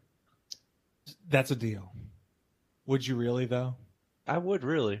together. That's a deal. Would you really though? I would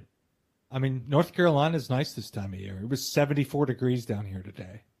really. I mean, North Carolina's nice this time of year. It was 74 degrees down here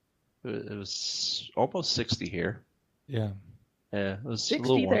today. It was almost 60 here. Yeah. Yeah, it was a 60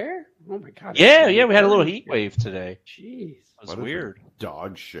 little warm. there? Oh my god. Yeah, we had a little heat wave today. Jeez. It was What is weird.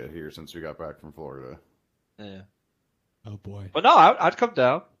 Dog shit here since we got back from Florida. Yeah, Oh boy. but no, I'd come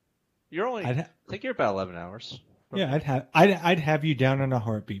down. You're only, I'd I ha- think you're about 11 hours. yeah, I'd have you down in a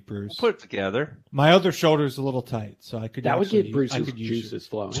heartbeat, Bruce. We'll put it together. My other shoulder's a little tight, so I could That would actually- get I Bruce's could use juices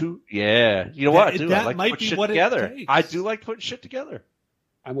flowing. Yeah, you know what I That- do? that I like might to put be shit what it together. takes. I do like putting shit together.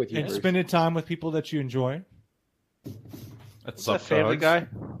 I'm with you, and Bruce. spending time with people that you enjoy. What's that Family Guy?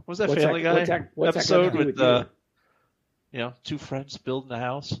 What was that What's Family that- Guy what's that got to episode do with with you? two friends building a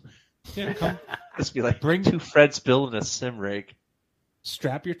house? Yeah, come Just be like Bring- two friends building a sim rig.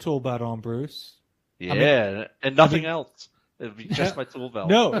 strap your tool belt on, Bruce. Yeah, and nothing mean- else. It'd be just my tool belt.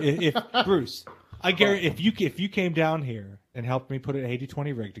 No, if Bruce, I guarantee if you came down here and helped me put an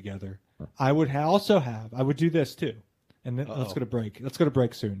 80/20 rig together, I would I would do this too. And then let's Uh-oh. go to break. Let's go to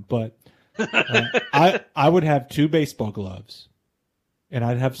break soon. But I would have 2 baseball gloves, and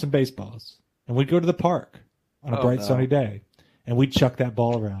I'd have some baseballs, and we'd go to the park on a Oh, bright no. sunny day, and we'd chuck that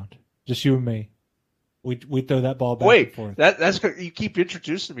ball around, just you and me. We'd throw that ball back and Wait, forth. that's good. You keep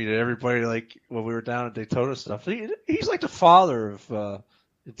introducing me to everybody. Like when we were down at Daytona stuff, he's like the father of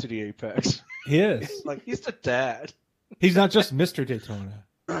Into the Apex. He is. Like he's the dad. He's not just Mr. Daytona.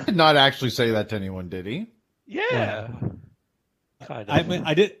 Did not actually say that to anyone, did he? Yeah, kind of. I mean,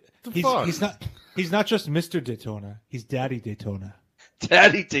 I did. He's not just Mr. Daytona. He's Daddy Daytona.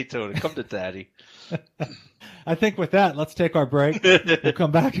 Daddy Daytona, come to Daddy. I think with that, let's take our break. We'll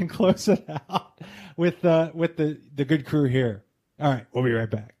come back and close it out with the good crew here. All right, we'll be right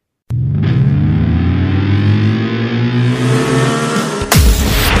back.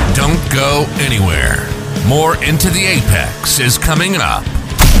 Don't go anywhere. More Into the Apex is coming up.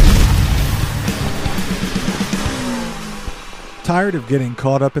 Tired of getting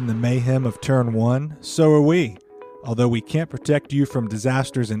caught up in the mayhem of Turn 1? So are we. Although we can't protect you from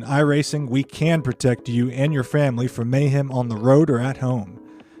disasters in iRacing, we can protect you and your family from mayhem on the road or at home.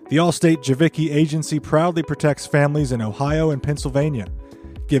 The Allstate Javicki Agency proudly protects families in Ohio and Pennsylvania.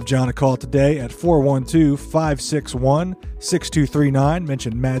 Give John a call today at 412-561-6239.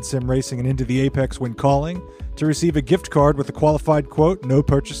 Mention Mad Sim Racing and Into the Apex when calling to receive a gift card with a qualified quote, no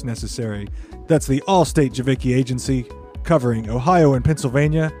purchase necessary. That's the Allstate Javicki Agency, covering Ohio and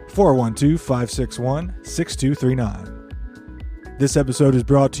Pennsylvania, 412-561-6239. This episode is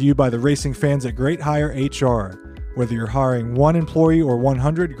brought to you by the racing fans at Great Hire HR. Whether you're hiring 1 employee or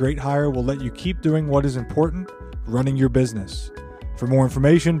 100, Great Hire will let you keep doing what is important, running your business. For more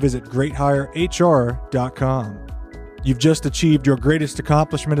information, visit greathirehr.com. You've just achieved your greatest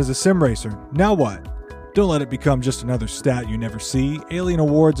accomplishment as a sim racer. Now what? Don't let it become just another stat you never see. Alien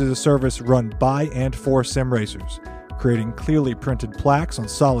Awards is a service run by and for sim racers, creating clearly printed plaques on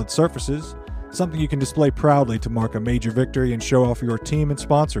solid surfaces, something you can display proudly to mark a major victory and show off your team and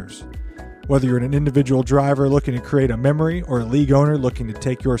sponsors. Whether you're an individual driver looking to create a memory or a league owner looking to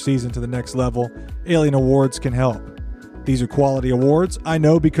take your season to the next level, Alien Awards can help. These are quality awards, I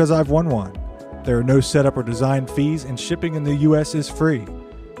know because I've won one. There are no setup or design fees, and shipping in the U.S. is free.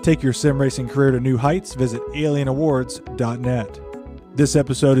 Take your sim racing career to new heights. Visit alienawards.net. This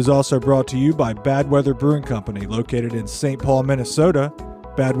episode is also brought to you by Bad Weather Brewing Company, located in St. Paul, Minnesota.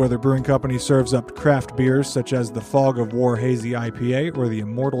 Bad Weather Brewing Company serves up craft beers such as the Fog of War Hazy IPA or the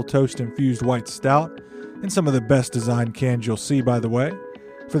Immortal Toast Infused White Stout, and some of the best designed cans you'll see, by the way.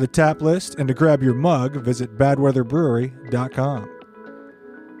 For the tap list and to grab your mug, visit badweatherbrewery.com.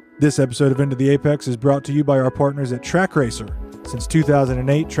 This episode of Into the Apex is brought to you by our partners at Track Racer. Since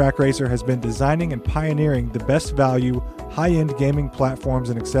 2008, Track Racer has been designing and pioneering the best value, high-end gaming platforms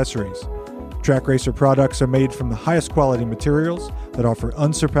and accessories. Track Racer products are made from the highest quality materials that offer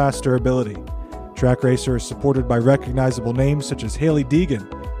unsurpassed durability. Track Racer is supported by recognizable names such as Hailie Deegan,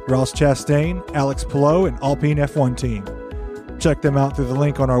 Ross Chastain, Alex Palou, and Alpine F1 Team. Check them out through the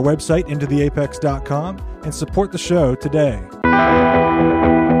link on our website, intotheapex.com, and support the show today.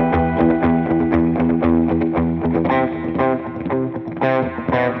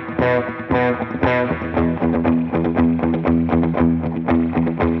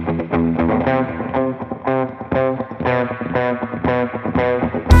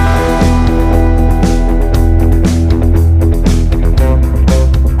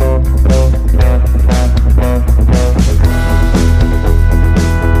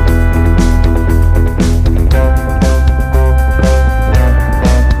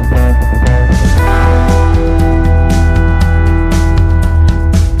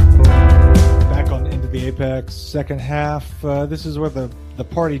 Second half, this is where the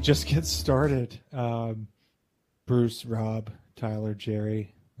party just gets started. Bruce, Rob, Tyler,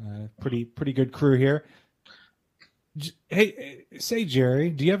 Jerry, pretty good crew here. Hey, say Jerry,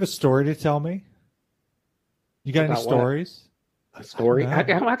 do you have a story to tell me? You got any stories? A story?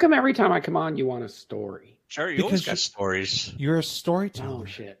 How come every time I come on you want a story? Sure, you always got stories. You're a storyteller. Oh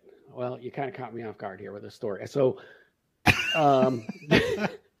shit! Well, you kind of caught me off guard here with a story. So, no,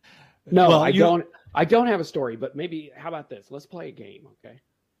 well, I don't have a story, but maybe how about this? Let's play a game, okay?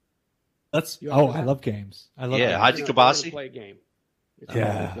 I love games. I love games. Haji Kabasi. Play a game. It's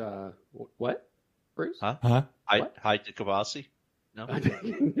called, what? Bruce? Huh? Haji Kabasi?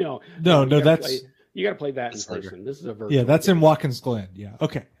 No. No. That's you got to play that in person. This is a virtual. Yeah, that's game. in Watkins Glen. Yeah.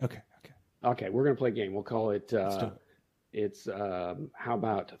 Okay. Okay, we're gonna play a game. We'll call it. It's how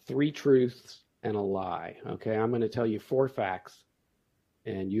about 3 truths and a lie? Okay, I'm gonna tell you 4 facts.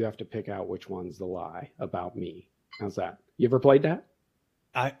 And you have to pick out which one's the lie about me. How's that? You ever played that?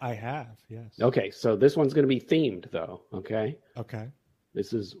 I have, yes. Okay, so this one's going to be themed, though, okay? Okay.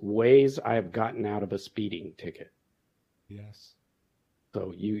 This is ways I have gotten out of a speeding ticket. Yes.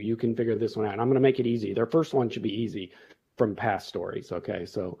 So you can figure this one out. And I'm going to make it easy. Their first one should be easy from past stories, okay?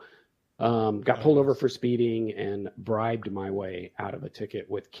 So got pulled over for speeding and bribed my way out of a ticket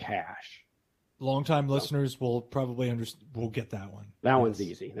with cash. Longtime listeners will probably will get that one. That one's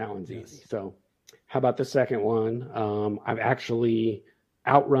easy. Easy. So how about the second one? I've actually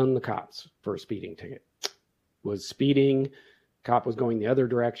outrun the cops for a speeding ticket. Was speeding Cop was going the other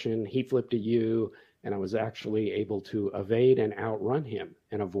direction. He flipped a U, and I was actually able to evade and outrun him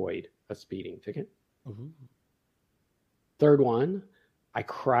and avoid a speeding ticket. Ooh. Third one, I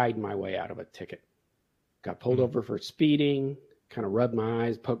cried my way out of a ticket. Got pulled over for speeding, kind of rubbed my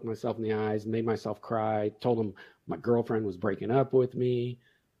eyes, poked myself in the eyes, made myself cry, told him my girlfriend was breaking up with me,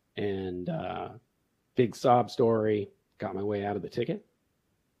 and big sob story, got my way out of the ticket.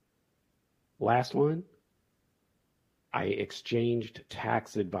 Last one, I exchanged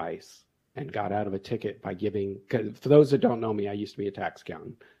tax advice and got out of a ticket by giving, 'cause for those that don't know me, I used to be a tax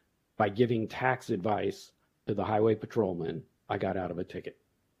accountant. By giving tax advice to the highway patrolman, I got out of a ticket.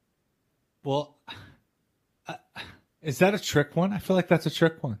 Well, is that a trick one? I feel like that's a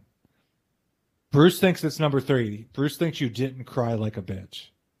trick one. Bruce thinks it's number 3. Bruce thinks you didn't cry like a bitch.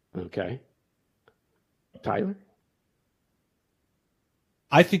 Okay. Tyler?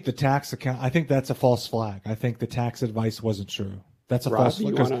 I think the tax account. I think that's a false flag. I think the tax advice wasn't true. That's a Rob, false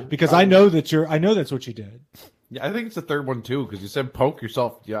you flag wanna because I know that I know that's what you did. Yeah, I think it's the third one too, because you said poke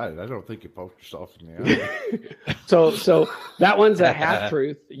yourself. Yeah, I don't think you poked yourself in the eye. So that one's a half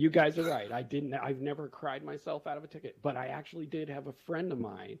truth. You guys are right. I've never cried myself out of a ticket, but I actually did have a friend of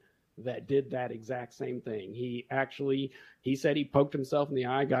mine that did that exact same thing. He said he poked himself in the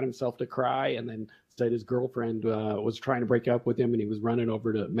eye, got himself to cry, and then said his girlfriend was trying to break up with him, and he was running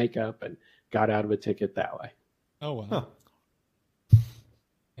over to make up and got out of a ticket that way. Oh wow. Huh.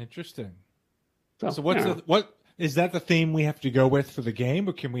 Interesting. So what is that the theme we have to go with for the game,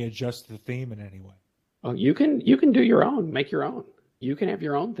 or can we adjust the theme in any way? Oh, you can do your own, make your own. You can have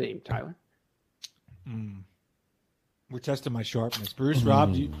your own theme, Tyler. We're testing my sharpness. Bruce,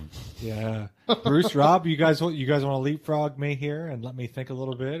 Rob, Bruce, Rob, you guys want to leapfrog me here and let me think a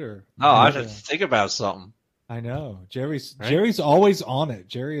little bit, or No, I have to think about something. I know Jerry's always on it.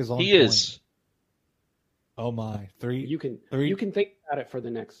 Jerry is on. He point. is. Oh my, 3. You can 3. You can think about it for the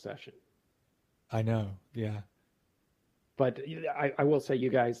next session. I know. Yeah. But I will say, you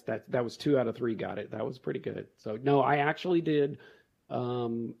guys, that was 2 out of 3 got it. That was pretty good. So no, I actually did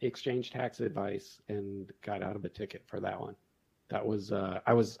exchange tax advice and got out of a ticket for that one. That was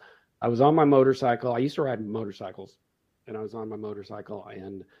I was on my motorcycle. I used to ride motorcycles, and I was on my motorcycle,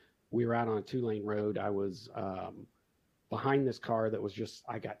 and we were out on a 2-lane road. I was behind this car that was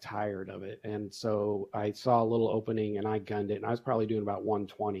I got tired of it, and so I saw a little opening and I gunned it, and I was probably doing about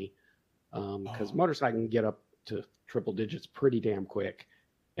 120 because motorcycle can get up to triple digits pretty damn quick.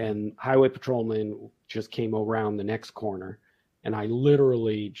 And highway patrolman just came around the next corner, and I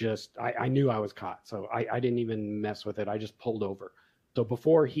literally I knew I was caught. So I didn't even mess with it. I just pulled over. So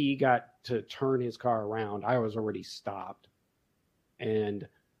before he got to turn his car around, I was already stopped. And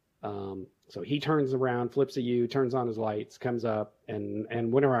so he turns around, flips a U, turns on his lights, comes up, and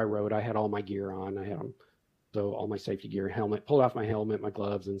whenever I rode, I had all my gear on. I had so all my safety gear, helmet, pulled off my helmet, my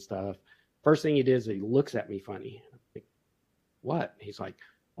gloves and stuff. First thing he did is he looks at me funny. I'm like, what? He's like,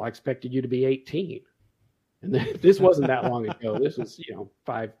 well, I expected you to be 18. And then, this wasn't that long ago. This was,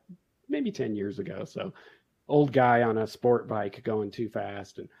 5, maybe 10 years ago. So old guy on a sport bike going too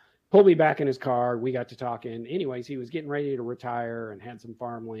fast, and pulled me back in his car. We got to talking. Anyways, he was getting ready to retire and had some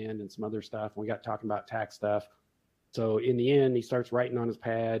farmland and some other stuff. And we got talking about tax stuff. So in the end, he starts writing on his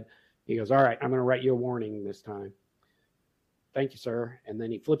pad. He goes, all right, I'm going to write you a warning this time. Thank you, sir. And then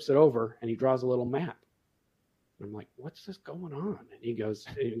he flips it over and he draws a little map. And I'm like, what's this going on? And he goes,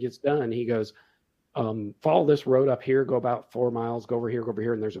 it gets done. He goes, follow this road up here, go about 4 miles, go over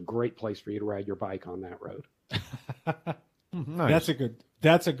here, and there's a great place for you to ride your bike on that road. Nice.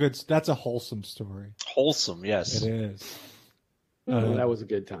 That's a wholesome story. Wholesome, yes. It is. That was a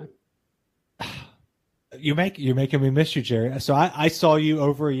good time. You're making me miss you, Jerry. So I saw you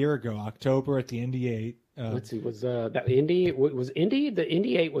over a year ago, October at the Indy 8. Let's see, was that Indy? Was Indy? The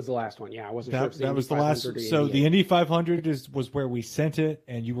Indy 8 was the last one. Yeah, I wasn't sure. That was the last. So the Indy 500 was where we sent it,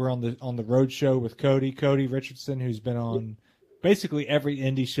 and you were on the road show with Cody Richardson, who's been on basically every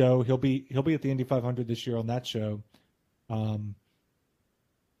Indy show. He'll be at the Indy 500 this year on that show.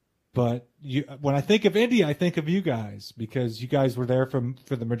 But when I think of Indy, I think of you guys because you guys were there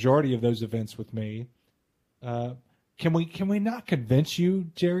for the majority of those events with me. Can we not convince you,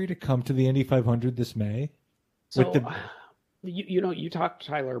 Jerry, to come to the Indy 500 this May? So, you talked,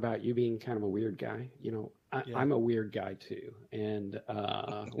 Tyler, about you being kind of a weird guy. I'm a weird guy too, and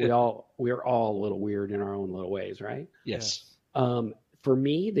we're all a little weird in our own little ways, right? Yes. For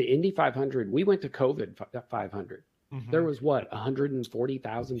me, the Indy 500, we went to COVID 500. Mm-hmm. There was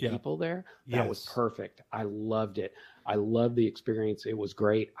 140,000 people there. That was perfect. I loved it. I love the experience. It was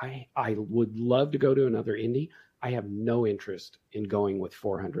great. I would love to go to another Indy. I have no interest in going with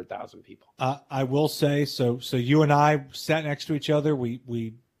 400,000 people. I will say, so you and I sat next to each other.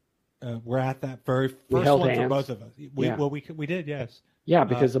 We were at that very first held one hands. for both of us. We did, yes. Yeah,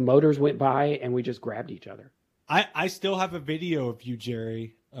 because the motors went by and we just grabbed each other. I still have a video of you,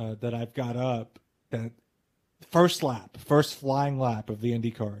 Jerry, that I've got up. That first flying lap of the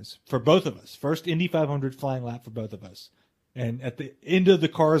Indy cars for both of us. First Indy 500 flying lap for both of us. And at the end of the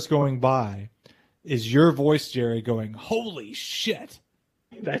cars going by is your voice, Jerry, going, "Holy shit!"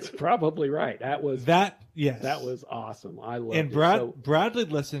 That's probably right. Yes, that was awesome. I loved and it. Bradley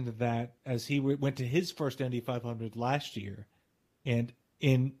listened to that as he went to his first Indy 500 last year, and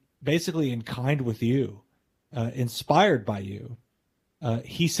in kind with you, inspired by you,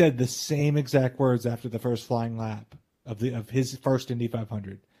 he said the same exact words after the first flying lap of his first Indy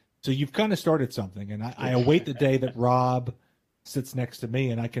 500. So you've kind of started something, and I await the day that Rob sits next to me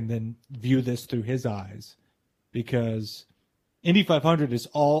and I can then view this through his eyes, because Indy 500 is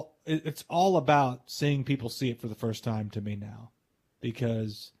all about seeing people see it for the first time to me now,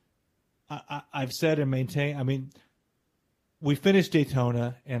 because I've said and maintained, I mean, we finished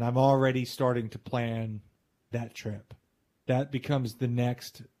Daytona and I'm already starting to plan that trip. That becomes the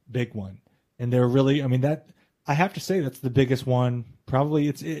next big one. And they're really, I mean, that I have to say that's the biggest one. Probably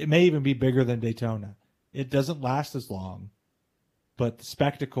it may even be bigger than Daytona. It doesn't last as long, but the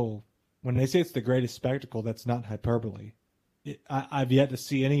spectacle, when they say it's the greatest spectacle, that's not hyperbole. I've yet to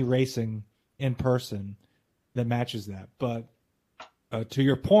see any racing in person that matches that. But to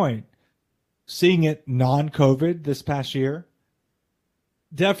your point, seeing it non-COVID this past year,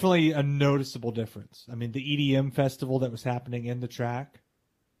 definitely a noticeable difference. I mean, the EDM festival that was happening in the track.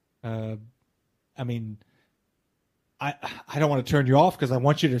 I mean, I don't want to turn you off because I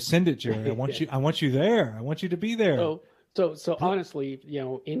want you to send it, Jerry. I want you there. I want you to be there. So honestly,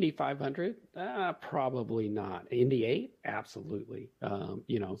 Indy 500, probably not. Indy 8, absolutely.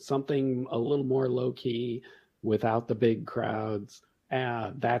 Something a little more low key without the big crowds.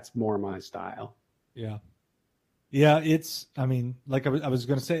 That's more my style. Yeah. Yeah, it's, I mean, like I was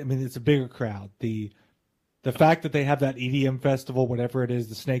going to say, I mean, it's a bigger crowd. The fact that they have that EDM festival, whatever it is,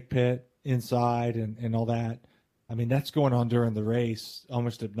 the snake pit inside and all that, I mean, that's going on during the race,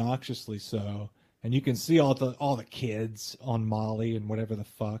 almost obnoxiously so. And you can see all the kids on Molly and whatever the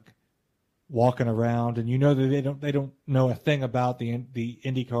fuck walking around, and that they don't know a thing about the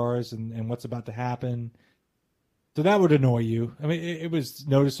Indy cars and what's about to happen. So that would annoy you. I mean, it was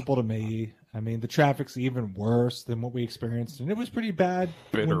noticeable to me. I mean, the traffic's even worse than what we experienced, and it was pretty bad.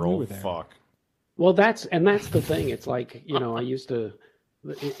 Bitter old fuck. Well, that's the thing. It's like, I used to,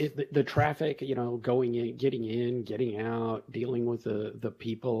 the traffic, going in, getting out, dealing with the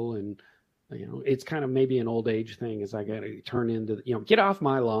people, and it's kind of maybe an old age thing. Is I got to turn into, get off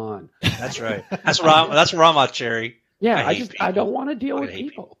my lawn. That's right. That's where I'm at, Jerry. Yeah, I don't want to deal with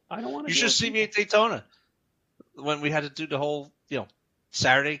people. I don't want to. You should see me at Daytona when we had to do the whole,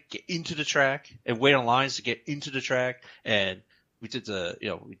 Saturday, get into the track and wait on lines to get into the track. And we did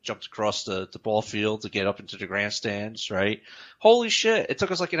we jumped across the ball field to get up into the grandstands, right? Holy shit. It took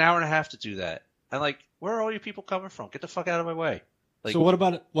us like an hour and a half to do that. And where are all you people coming from? Get the fuck out of my way. So what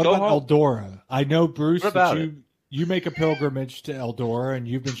about Eldora? I know, Bruce, that you make a pilgrimage to Eldora, and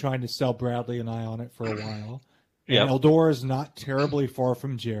you've been trying to sell Bradley and I on it for a while. Yeah. Eldora is not terribly far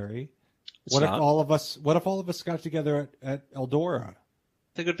from Jerry. What if all of us got together at Eldora?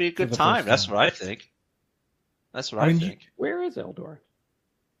 I think it would be a good time. That's what I think. I think. Where is Eldora?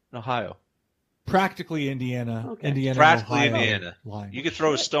 In Ohio. Practically Indiana. Okay. Indiana. Practically Ohio Indiana. line. You could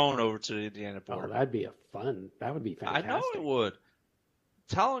throw a stone over to the Indiana border. Oh, that would be fantastic. I know it would. I'm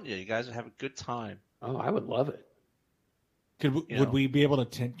telling you guys would have a good time. Oh, I would love it. Would we be able to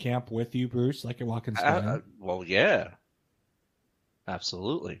tent camp with you, Bruce, like at Watkins Glen? Well, yeah.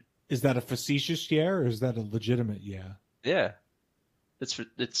 Absolutely. Is that a facetious yeah, or is that a legitimate yeah? Yeah.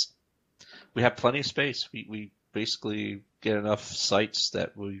 We have plenty of space. We basically get enough sites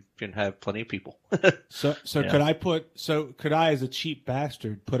that we can have plenty of people. So could I as a cheap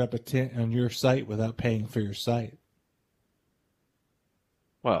bastard put up a tent on your site without paying for your site?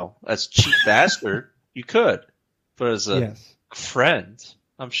 Well, as a cheap bastard, you could. But as a friend,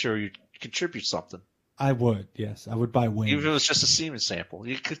 I'm sure you'd contribute something. I would, yes. I would buy wings. Even if it was just a semen sample.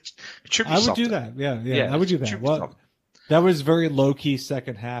 You could contribute something. I would do that, yeah. I would do that. Well, that was very low-key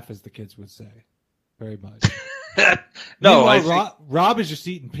second half, as the kids would say. Very much. No, Rob is just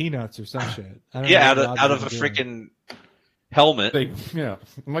eating peanuts or some shit. Out of a freaking helmet. I'm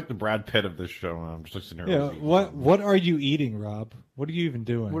like the Brad Pitt of this show. I'm just listening to her. What are you eating, Rob? What are you even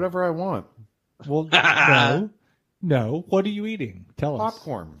doing? Whatever I want. Well, no. No. What are you eating? Tell us.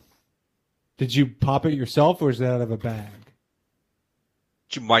 Popcorn. Did you pop it yourself, or is it out of a bag?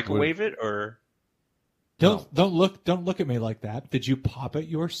 Did you microwave it or? Don't look at me like that. Did you pop it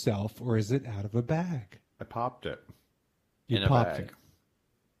yourself, or is it out of a bag? I popped it. You In a popped bag. it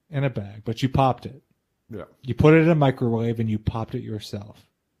in a bag, but you popped it. Yeah. You put it in a microwave and you popped it yourself.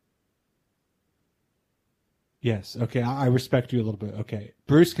 Yes. Okay. I respect you a little bit. Okay.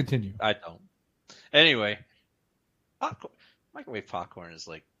 Bruce, continue. I don't. Anyway, microwave popcorn is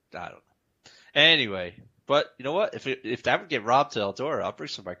like, I don't know. Anyway, but you know what? If that would get Rob to Eldora, I'll bring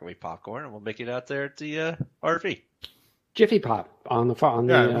some microwave popcorn and we'll make it out there at the RV. Jiffy Pop on the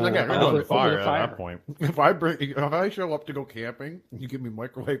Yeah, you're going over to fire the at that point. If I show up to go camping, you give me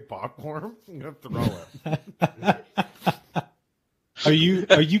microwave popcorn, you have to throw it.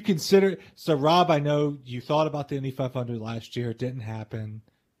 Are you consider? So Rob, I know you thought about the Indy 500 last year. It didn't happen.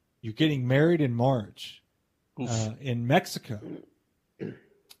 You're getting married in March in Mexico. I think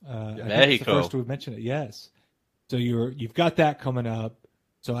it's the Mexico. first we've mentioned it. Yes. So you've got that coming up.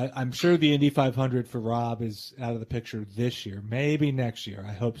 So I'm sure the Indy 500 for Rob is out of the picture this year. Maybe next year.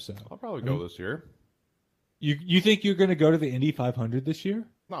 I hope so. I'll probably go this year. You think you're going to go to the Indy 500 this year?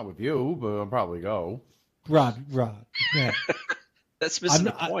 Not with you, but I'll probably go. Rob, yeah. That's missing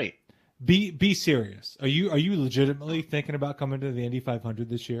the point. Be serious. Are you legitimately thinking about coming to the Indy 500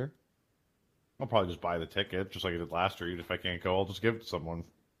 this year? I'll probably just buy the ticket, just like I did last year. If I can't go, I'll just give it to someone.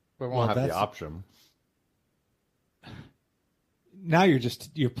 But I won't Well, have the that's- option. Now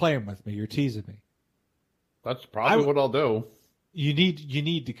you're playing with me. You're teasing me. That's probably what I'll do. You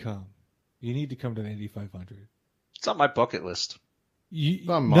need to come. You need to come to the Indy 500. It's on my bucket list. It's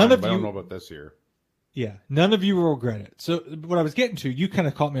not mine, None of but I don't you. know about this year. Yeah, none of you will regret it. So what I was getting to, you kind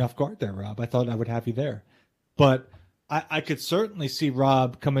of caught me off guard there, Rob. I thought I would have you there, but I could certainly see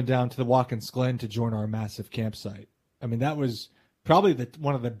Rob coming down to the Watkins Glen to join our massive campsite. I mean, that was probably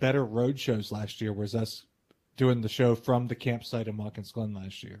one of the better road shows last year. Was us doing the show from the campsite in Watkins Glen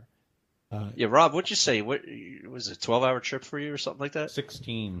last year. Yeah, Rob, what'd you say? What was it? 12-hour trip for you or something like that?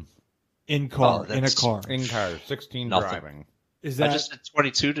 16 In car, Oh, in a that's- car. in car, 16 Nothing. driving. Is I that just did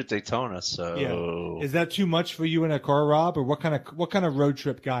 22 to Daytona, so yeah? Is that too much for you in a car, Rob? Or what kind of road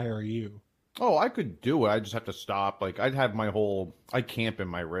trip guy are you? Oh, I could do it. I just have to stop. Like I'd have I camp in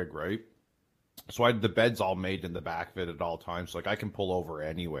my rig, right? So the bed's all made in the back of it at all times. Like I can pull over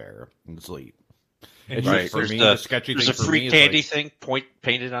anywhere and sleep. It's right. just for There's me, the the sketchy there's thing a for free me candy is like, thing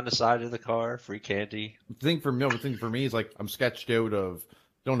painted on the side of the car. Free candy. the thing for me is like I'm sketched out of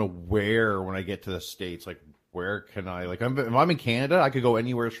don't know where when I get to the States. Like where can I if I'm in Canada, I could go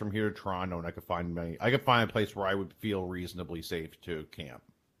anywhere from here to Toronto, and I could find a place where I would feel reasonably safe to camp.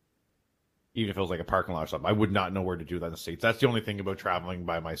 Even if it was like a parking lot or something, I would not know where to do that in the States. That's the only thing about traveling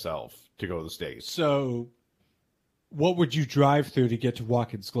by myself to go to the States. So, what would you drive through to get to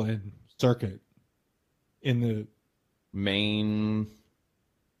Watkins Glen Circuit? In the Maine,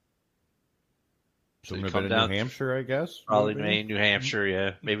 So so you a come bit down- of New Hampshire, I guess. Probably maybe? Maine, New Hampshire,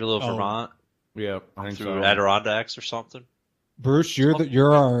 yeah, maybe a little Oh. Vermont, Yeah, I think through so. Adirondacks or something. Bruce, you're our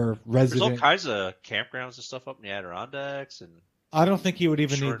There's all resident. kinds of campgrounds and stuff up in the Adirondacks, and I don't think you would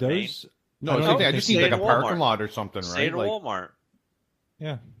even Sure, need those. No, I it's don't like, I think just so. need like Stay a at parking Walmart. lot or something, stay at right? a Like, Walmart.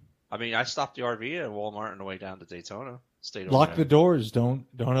 Yeah, I mean, I stopped the RV at Walmart on the way down to Daytona. Stayed over lock there. the doors. Don't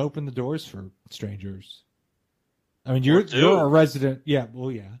open the doors for strangers. I mean, you're Or do. a resident. Yeah,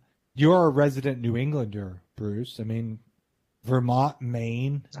 well, yeah, you're a resident New Englander, Bruce. I mean, Vermont,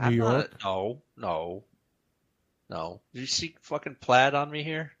 Maine, New I'm York. not- no. Did you see fucking plaid on me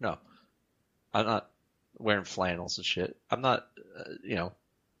here? No, I'm not wearing flannels and shit. I'm not,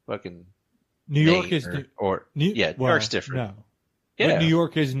 fucking. New York Maine is New York's different. No, Yeah, but New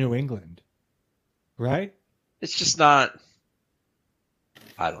York is New England, right? it's just not.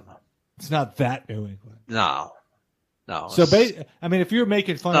 I don't know. It's not that New England. No. So, it's I mean, if you're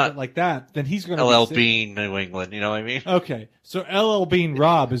making fun of not it like that, then he's going to LL be safe. Bean, New England. You know what I mean? Okay, so LL Bean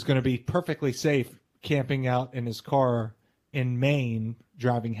Rob is going to be perfectly safe camping out in his car in Maine,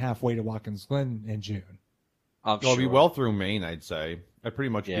 driving halfway to Watkins Glen in June. I'm I'll be sure. well through Maine, I'd say. I'd pretty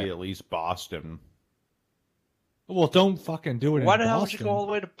much Yeah. be at least Boston. Well, don't fucking do it. Why in the hell would Boston. you go all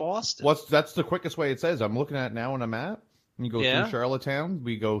the way to Boston? That's the quickest way it says. I'm looking at it now on a map. You go Yeah. through Charlottetown.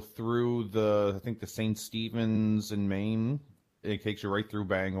 We go through I think the St. Stephen's in Maine. It takes you right through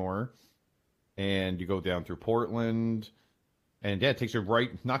Bangor, and you go down through Portland, and yeah, it takes you right,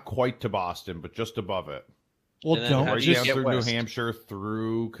 not quite to Boston, but just above it. Well, And then don't how Right do you down get through west? New Hampshire,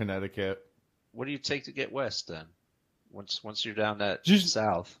 through Connecticut. What do you take to get west then? Once you're down that Just-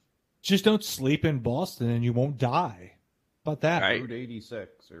 south, just don't sleep in Boston, and you won't die. How about that? Right. Route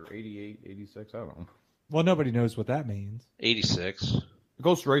 86 or 88, 86, I don't know. Well, nobody knows what that means. 86. It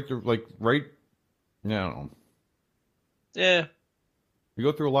goes right through, I don't know. Yeah. You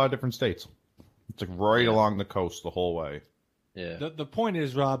go through a lot of different states. It's like right Yeah. along the coast the whole way. Yeah. The point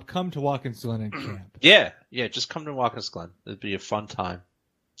is, Rob, come to Watkins Glen and camp. Yeah. Just come to Watkins Glen. It'd be a fun time.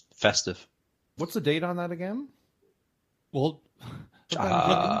 Festive. What's the date on that again? Well,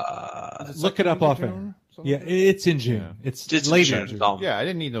 Uh, look it up off air. Yeah, it's in June. Yeah. It's It's later June. in June. Yeah, I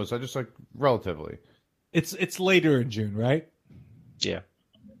didn't need those. I just relatively. It's later in June, right? Yeah.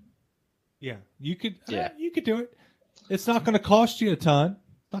 Yeah, you could. Yeah. You could do it. It's not going to cost you a ton.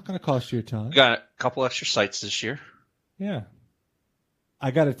 It's not going to cost you a ton. We got a couple extra sites this year. Yeah.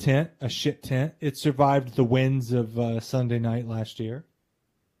 I got a tent, a shit tent. It survived the winds of Sunday night last year.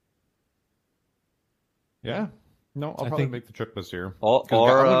 Yeah. No, I'll I probably think- make the trip this year. Or, The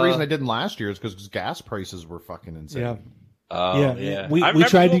only reason I didn't last year is because gas prices were fucking insane. Yeah. oh, Yeah, yeah. we I remember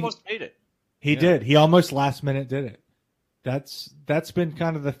tried you to- almost made it. He Yeah. did. He almost last minute did it. That's been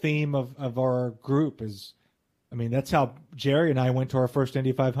kind of the theme of our group is, I mean, that's how Jerry and I went to our first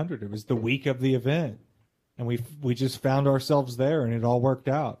Indy 500. It was the week of the event, and we just found ourselves there, and it all worked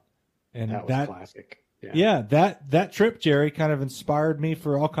out. And That was classic. yeah, that trip, Jerry, kind of inspired me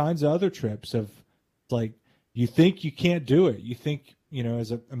for all kinds of other trips. Of like, you think you can't do it. You think,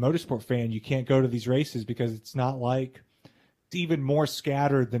 as a motorsport fan, you can't go to these races because it's not like, it's even more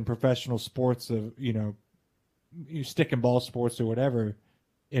scattered than professional sports of, you stick and ball sports or whatever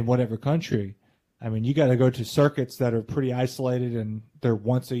in whatever country. I mean, you got to go to circuits that are pretty isolated and they're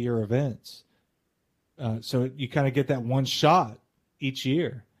once a year events. So you kind of get that one shot each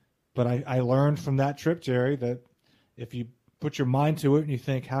year. But I learned from that trip, Jerry, that if you put your mind to it and you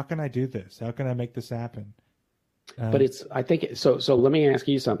think, how can I do this? How can I make this happen? But I think so let me ask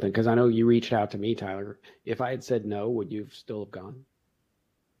you something, because I know you reached out to me, Tyler. If I had said no, would you still have gone?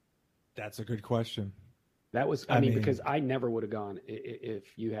 That's a good question. That was, I mean, because I never would have gone if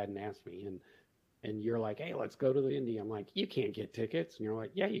you hadn't asked me. And you're like, hey, let's go to the Indy. I'm like, you can't get tickets. And you're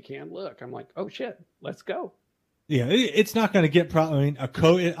like, yeah, you can. Look, I'm like, oh shit, let's go. Yeah, it's not going to get I mean,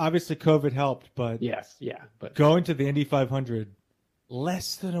 obviously COVID helped, but Yes, yeah, but going to the Indy 500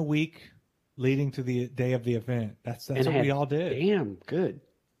 less than a week leading to the day of the event. That's and what had we all did. damn good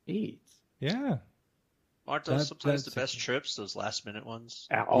eats. Yeah. Aren't those sometimes the that's- best trips, those last minute ones?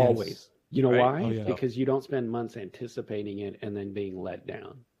 Always. You know Right. why? Oh, yeah. Because you don't spend months anticipating it and then being let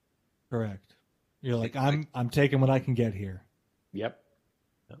down. Correct. You're like, I'm taking what I can get here. Yep.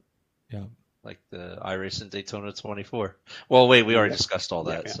 Yeah. Like the iRace in Daytona 24. Well, wait, we already Yeah. discussed all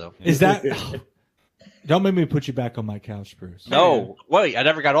that, Yeah. so. Is that Don't make me put you back on my couch, Bruce. No, wait, I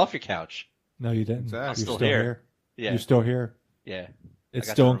never got off your couch. No, you didn't. Exactly. I'm You're still here. Yeah, You're still here. yeah. It's I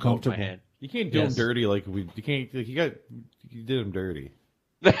got still the remote in my uncomfortable. hand. You can't do Yes. them dirty like we. You can't. You did them dirty.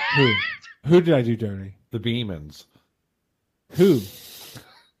 Who? Who did I do dirty? The Beemans. Who?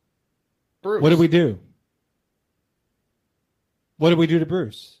 Bruce. What did we do? What did we do to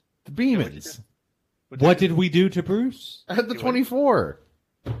Bruce? The Beemans. What did we do to Bruce? I had the 24.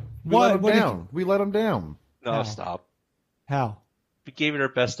 We Why? let him What did- down. We let him down. No, How? stop. How? We gave it our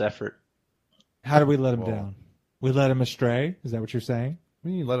best effort. How did we let him Whoa. down? We let him astray? Is that what you're saying?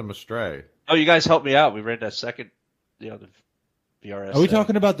 We didn't let him astray. Oh, you guys helped me out. We ran that second, the VRS. Are we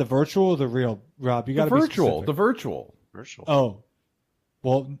talking about the virtual or the real, Rob? You got The to virtual. be The specific. virtual. virtual? Oh,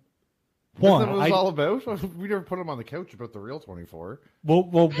 well, Isn't one. that what it was I, all about? We never put him on the couch about the real 24. well,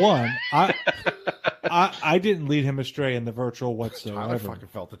 one. I didn't lead him astray in the virtual I whatsoever. fucking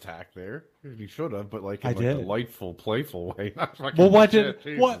felt attacked there. He should have, but like I in like a did. delightful, playful way. Not fucking Well, what shit,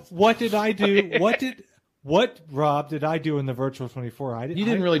 did Jesus. what did I do? What Rob did I do in the virtual 24? I You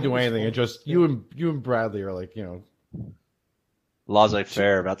didn't really do was anything. It full- just you and Bradley are like,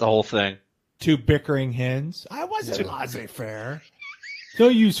 Laissez-faire about the whole thing. two bickering hens. I wasn't laissez-faire.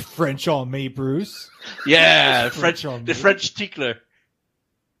 Don't use French on me, Bruce. Yeah, French French, on the me. French tickler.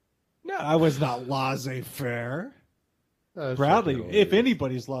 No, I was not laissez-faire. That's Bradley, fucking if hilarious.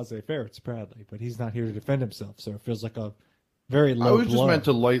 anybody's laissez-faire, it's Bradley, but he's not here to defend himself, so it feels like a very low I was just blow. meant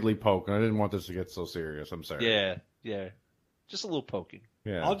to lightly poke, and I didn't want this to get so serious. I'm sorry. Yeah. Just a little poking.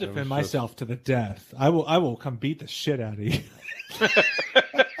 Yeah. I'll it was defend just- myself to the death. I will come beat the shit out of you.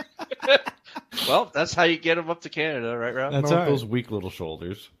 Well, that's how you get them up to Canada, right, Rob? That's Not all with right. those weak little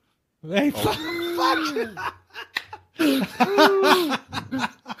shoulders. Hey,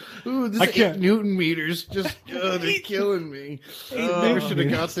 Ooh, this I can't- 8 Newton meters just they're killing me. I should have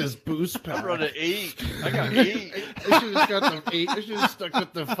got this boost I pack. run an 8. I got 8. I should have got the 8. I should have stuck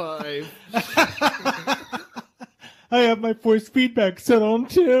with the 5. I have my force feedback set on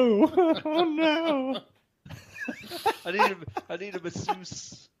too. Oh no! I need a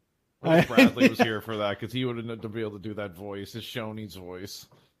masseuse. I wish Bradley was here for that because he would have been able to do that voice, his Shoney's voice.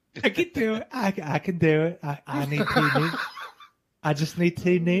 I can do it. I can do it. I need 2 new. I just need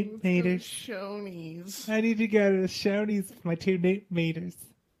 2 newton meters. Shoney's. I need to go to the Shoney's with my 2 newton meters.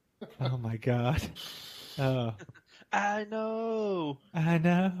 Oh my god. Oh, I know. I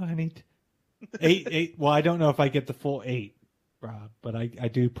know. I need 8. Well, I don't know if I get the full 8, Rob, but I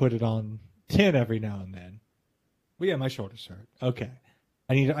do put it on 10 every now and then. Well, yeah, my shoulders hurt. Okay,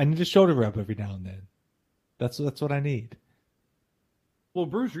 I need a shoulder rub every now and then. That's what I need. Well,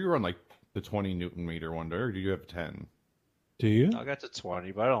 Bruce, you run like the 20 Newton meter one, or do you have 10? Do you? I got to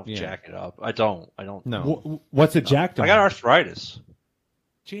 20, but I don't Yeah. jack it up. I don't. No. What's it jacked on? I got arthritis.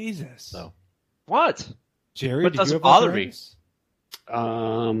 Jesus. So what? Jerry, But it did doesn't you have bother me. arthritis?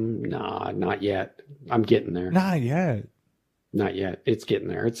 Nah, not yet. I'm getting there. Not yet. Not yet. It's getting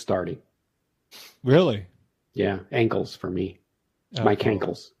there. It's starting. Really? Yeah, ankles for me. My Okay.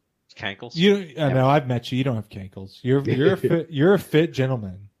 cankles. Cankles? You, no, I've met you. You don't have cankles. You're a fit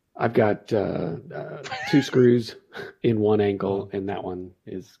gentleman. I've got 2 screws in one ankle, and that one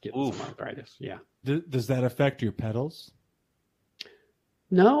is getting some arthritis. Yeah. Does that affect your pedals?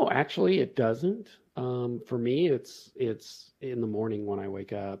 No, actually, it doesn't. For me, it's in the morning when I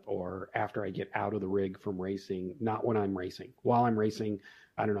wake up, or after I get out of the rig from racing. Not when I'm racing. While I'm racing,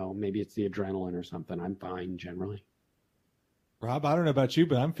 I don't know. Maybe it's the adrenaline or something. I'm fine generally. Rob, I don't know about you,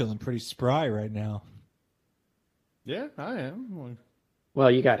 but I'm feeling pretty spry right now. Yeah, I am.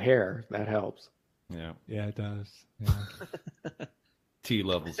 Well, you got hair. That helps. Yeah. Yeah, it does. Yeah. T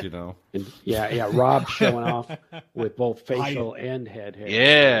levels, And yeah. Rob showing off with both facial and head hair.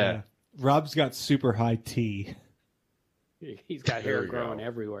 Yeah. Rob's got super high T. He's got There hair we growing go.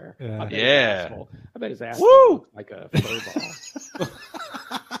 everywhere. Yeah. I bet his Yeah. asshole- I bet his ass Woo! looks like a fur ball.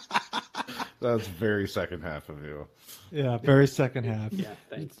 That's very second half of you. Yeah, very second half. Yeah,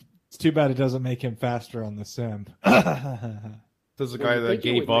 thanks. It's too bad it doesn't make him faster on the sim. There's a Well, guy you that think it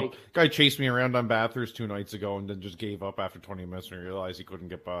gave would up. Guy chased me around on Bathurst 2 nights ago and then just gave up after 20 minutes and realized he couldn't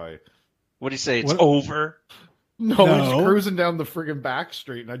get by. What do you say? It's What? over? No, No. he's just cruising down the friggin' back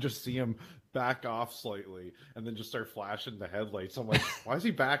street, and I just see him back off slightly, and then just start flashing the headlights. I'm like, why is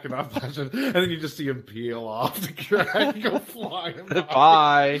he backing off? Flashing? And then you just see him peel off the track and go flying by.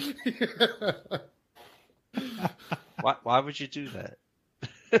 Bye. Yeah. Why would you do that?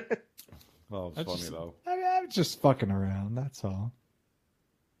 Well, it's I funny, just- though. I'm just fucking around. That's all.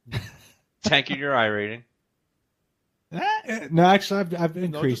 Tanking your iRating. No, actually, I've No, just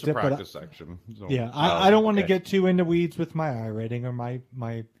increased a it, but practice section. So- yeah, Oh, I don't want to okay. get too into weeds with my iRating or my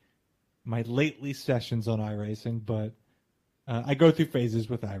lately sessions on iRacing, but I go through phases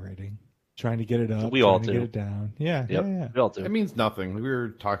with iRating, trying to get it up, We all trying to do. get it down. Yeah, Yep. yeah. We all do. It means nothing. We were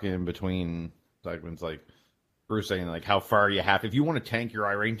talking in between segments, like Bruce saying, like how far you have. If you want to tank your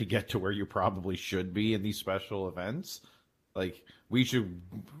iRating to get to where you probably should be in these special events, like we should.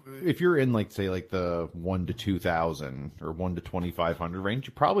 If you're in like say like the 1 to 2,000 or 1 to 2,500 range,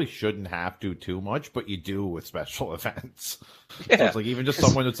 you probably shouldn't have to too much, but you do with special events. So Yeah. it's like even just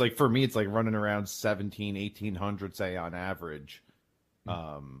someone that's like for me, it's like running around 17, 1,800, say on average.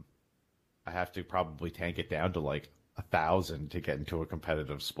 I have to probably tank it down to like 1,000 to get into a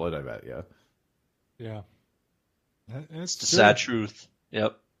competitive split. I bet you. Yeah. It's the sad truth.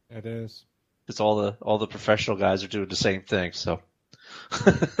 Yep. It is. It's all the professional guys are doing the same thing. So,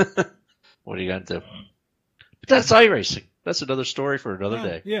 what are you gonna do? But that's iRacing. That's another story for another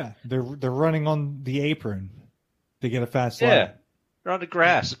day. Yeah, they're running on the apron to get a fast Yeah, lap. they're on the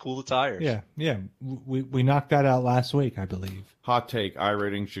grass to cool the tires. Yeah. We knocked that out last week, I believe. Hot take: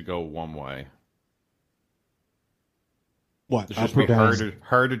 iRating should go one way. What? It's Up just or be down?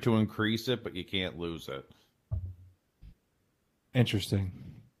 harder to increase it, but you can't lose it. Interesting.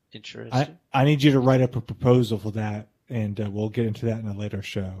 Interesting. I need you to write up a proposal for that, and we'll get into that in a later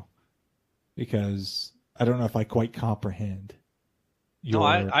show, because I don't know if I quite comprehend. No,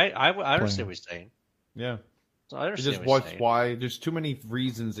 I plan. understand what you're saying. Yeah, So I it's understand just what you're saying. why there's too many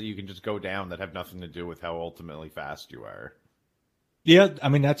reasons that you can just go down that have nothing to do with how ultimately fast you are. Yeah, I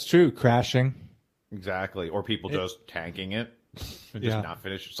mean that's true. Crashing. Exactly, or people just tanking it and Yeah. just not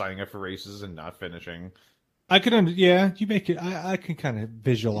finish signing up for races and not finishing. I could, yeah, you make it. I can kind of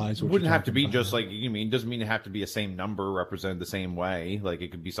visualize. It What wouldn't you're have to be talking just about. like you mean. Doesn't mean it have to be a same number represented the same way. Like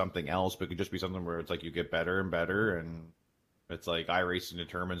it could be something else, but it could just be something where it's like you get better and better, and it's like iRacing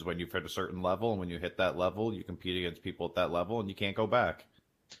determines when you've hit a certain level, and when you hit that level, you compete against people at that level, and you can't go back.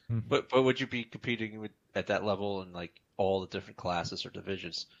 But would you be competing with at that level in like all the different classes or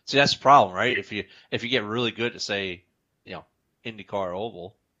divisions? See, that's the problem, right? If you get really good at say, IndyCar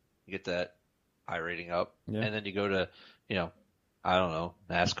Oval, you get that iRating up, Yeah. and then you go to I don't know,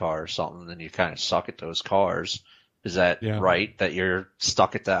 NASCAR or something, then you kind of suck at those cars. Is that Yeah. right? That you're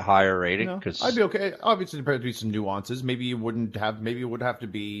stuck at that higher rating? No, Because I'd be okay. Obviously, there'd be some nuances. Maybe you wouldn't have. Maybe it would have to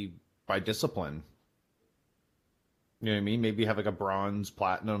be by discipline. You know what I mean? Maybe have like a bronze,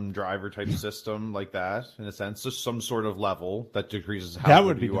 platinum driver type system like that, in a sense, just some sort of level that decreases how That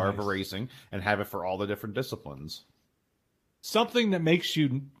would good be you are nice. for racing, and have it for all the different disciplines. Something that makes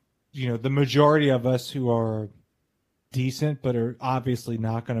you, the majority of us who are decent but are obviously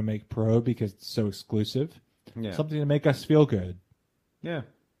not going to make pro because it's so exclusive. Yeah, Something to make us feel good. yeah,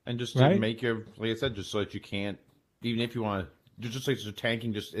 and just Right? to make you, like I said, just so that you can't, even if you want to, just like so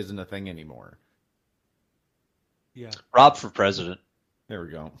tanking just isn't a thing anymore. Yeah. Rob for president. There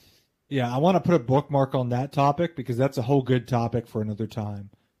we go. Yeah, I want to put a bookmark on that topic because that's a whole good topic for another time.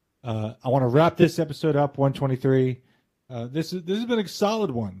 I want to wrap this episode up, 123. This has been a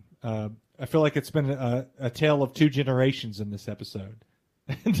solid one. I feel like it's been a tale of two generations in this episode,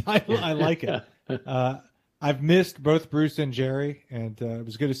 and I like it. I've missed both Bruce and Jerry, and it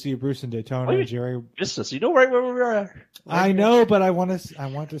was good to see you, Bruce, in Daytona. Wait. And Jerry, Missed us. You know right where we are. I know, but I want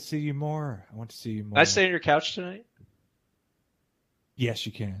to see you more. I want to see you more. Can I stay on your couch tonight? Yes,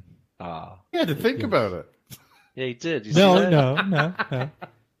 you can. Ah, Yeah, to think about it. yeah, you did. You see No, that? no.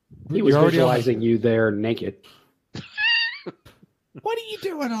 He was You're already on my- visualizing you there naked. What are you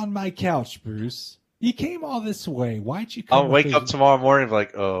doing on my couch, Bruce? You came all this way. Why'd you come? I'll with wake this- up tomorrow morning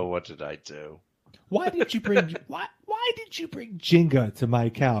like, oh, what did I do? Why did you bring why did you bring Jenga to my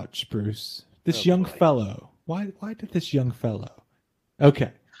couch, Bruce? This Oh, young boy. fellow. Why did this young fellow?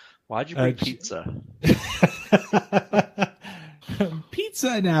 Okay. Why'd you bring J- pizza? Pizza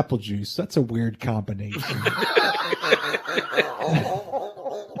and apple juice. That's a weird combination.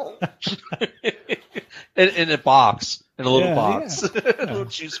 in a box, in a little Yeah, box, yeah. a little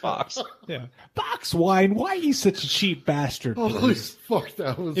juice box. Yeah. Box wine. Why are you such a cheap bastard? Holy Bruce? fuck,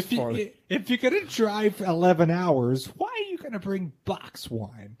 that was If funny. you're gonna drive 11 hours, why are you gonna bring box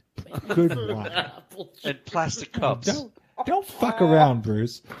wine? Good wine. And plastic cups. Don't fuck around,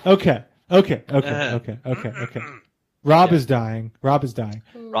 Bruce. Okay. Rob is dying. Rob's done.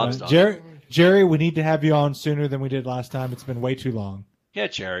 Jerry, we need to have you on sooner than we did last time. It's been way too long. Yeah,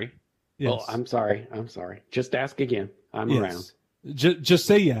 Jerry. Yes. Oh, I'm sorry. Just ask again. I'm around. Just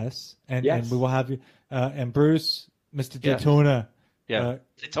say yes, and Yes. we will have you. And Bruce, Mr. Yes. Daytona, Yeah,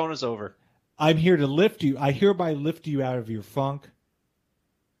 Daytona's over. I'm here to lift you. I hereby lift you out of your funk.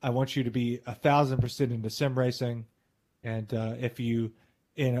 I want you to be 1,000% into sim racing, and if you,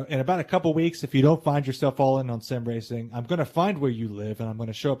 in about a couple weeks, if you don't find yourself all in on sim racing, I'm going to find where you live, and I'm going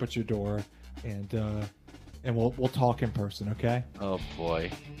to show up at your door, and we'll talk in person. Okay? Oh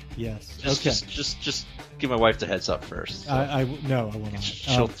boy. Yes. Just, okay. just give my wife the heads up first. No, I will not.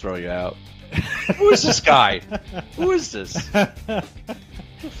 She'll throw you out. Who is this guy? Who is this? Get the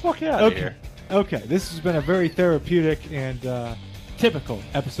fuck out of Okay. here. Okay, this has been a very therapeutic and typical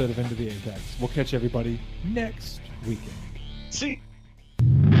episode of Into the Apex. We'll catch everybody next weekend. See.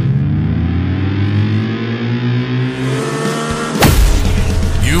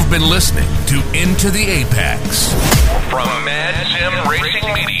 You've been listening to Into the Apex from Mad Sim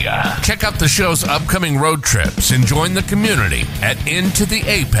Racing Media. Check out the show's upcoming road trips and join the community at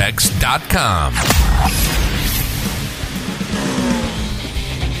intotheapex.com.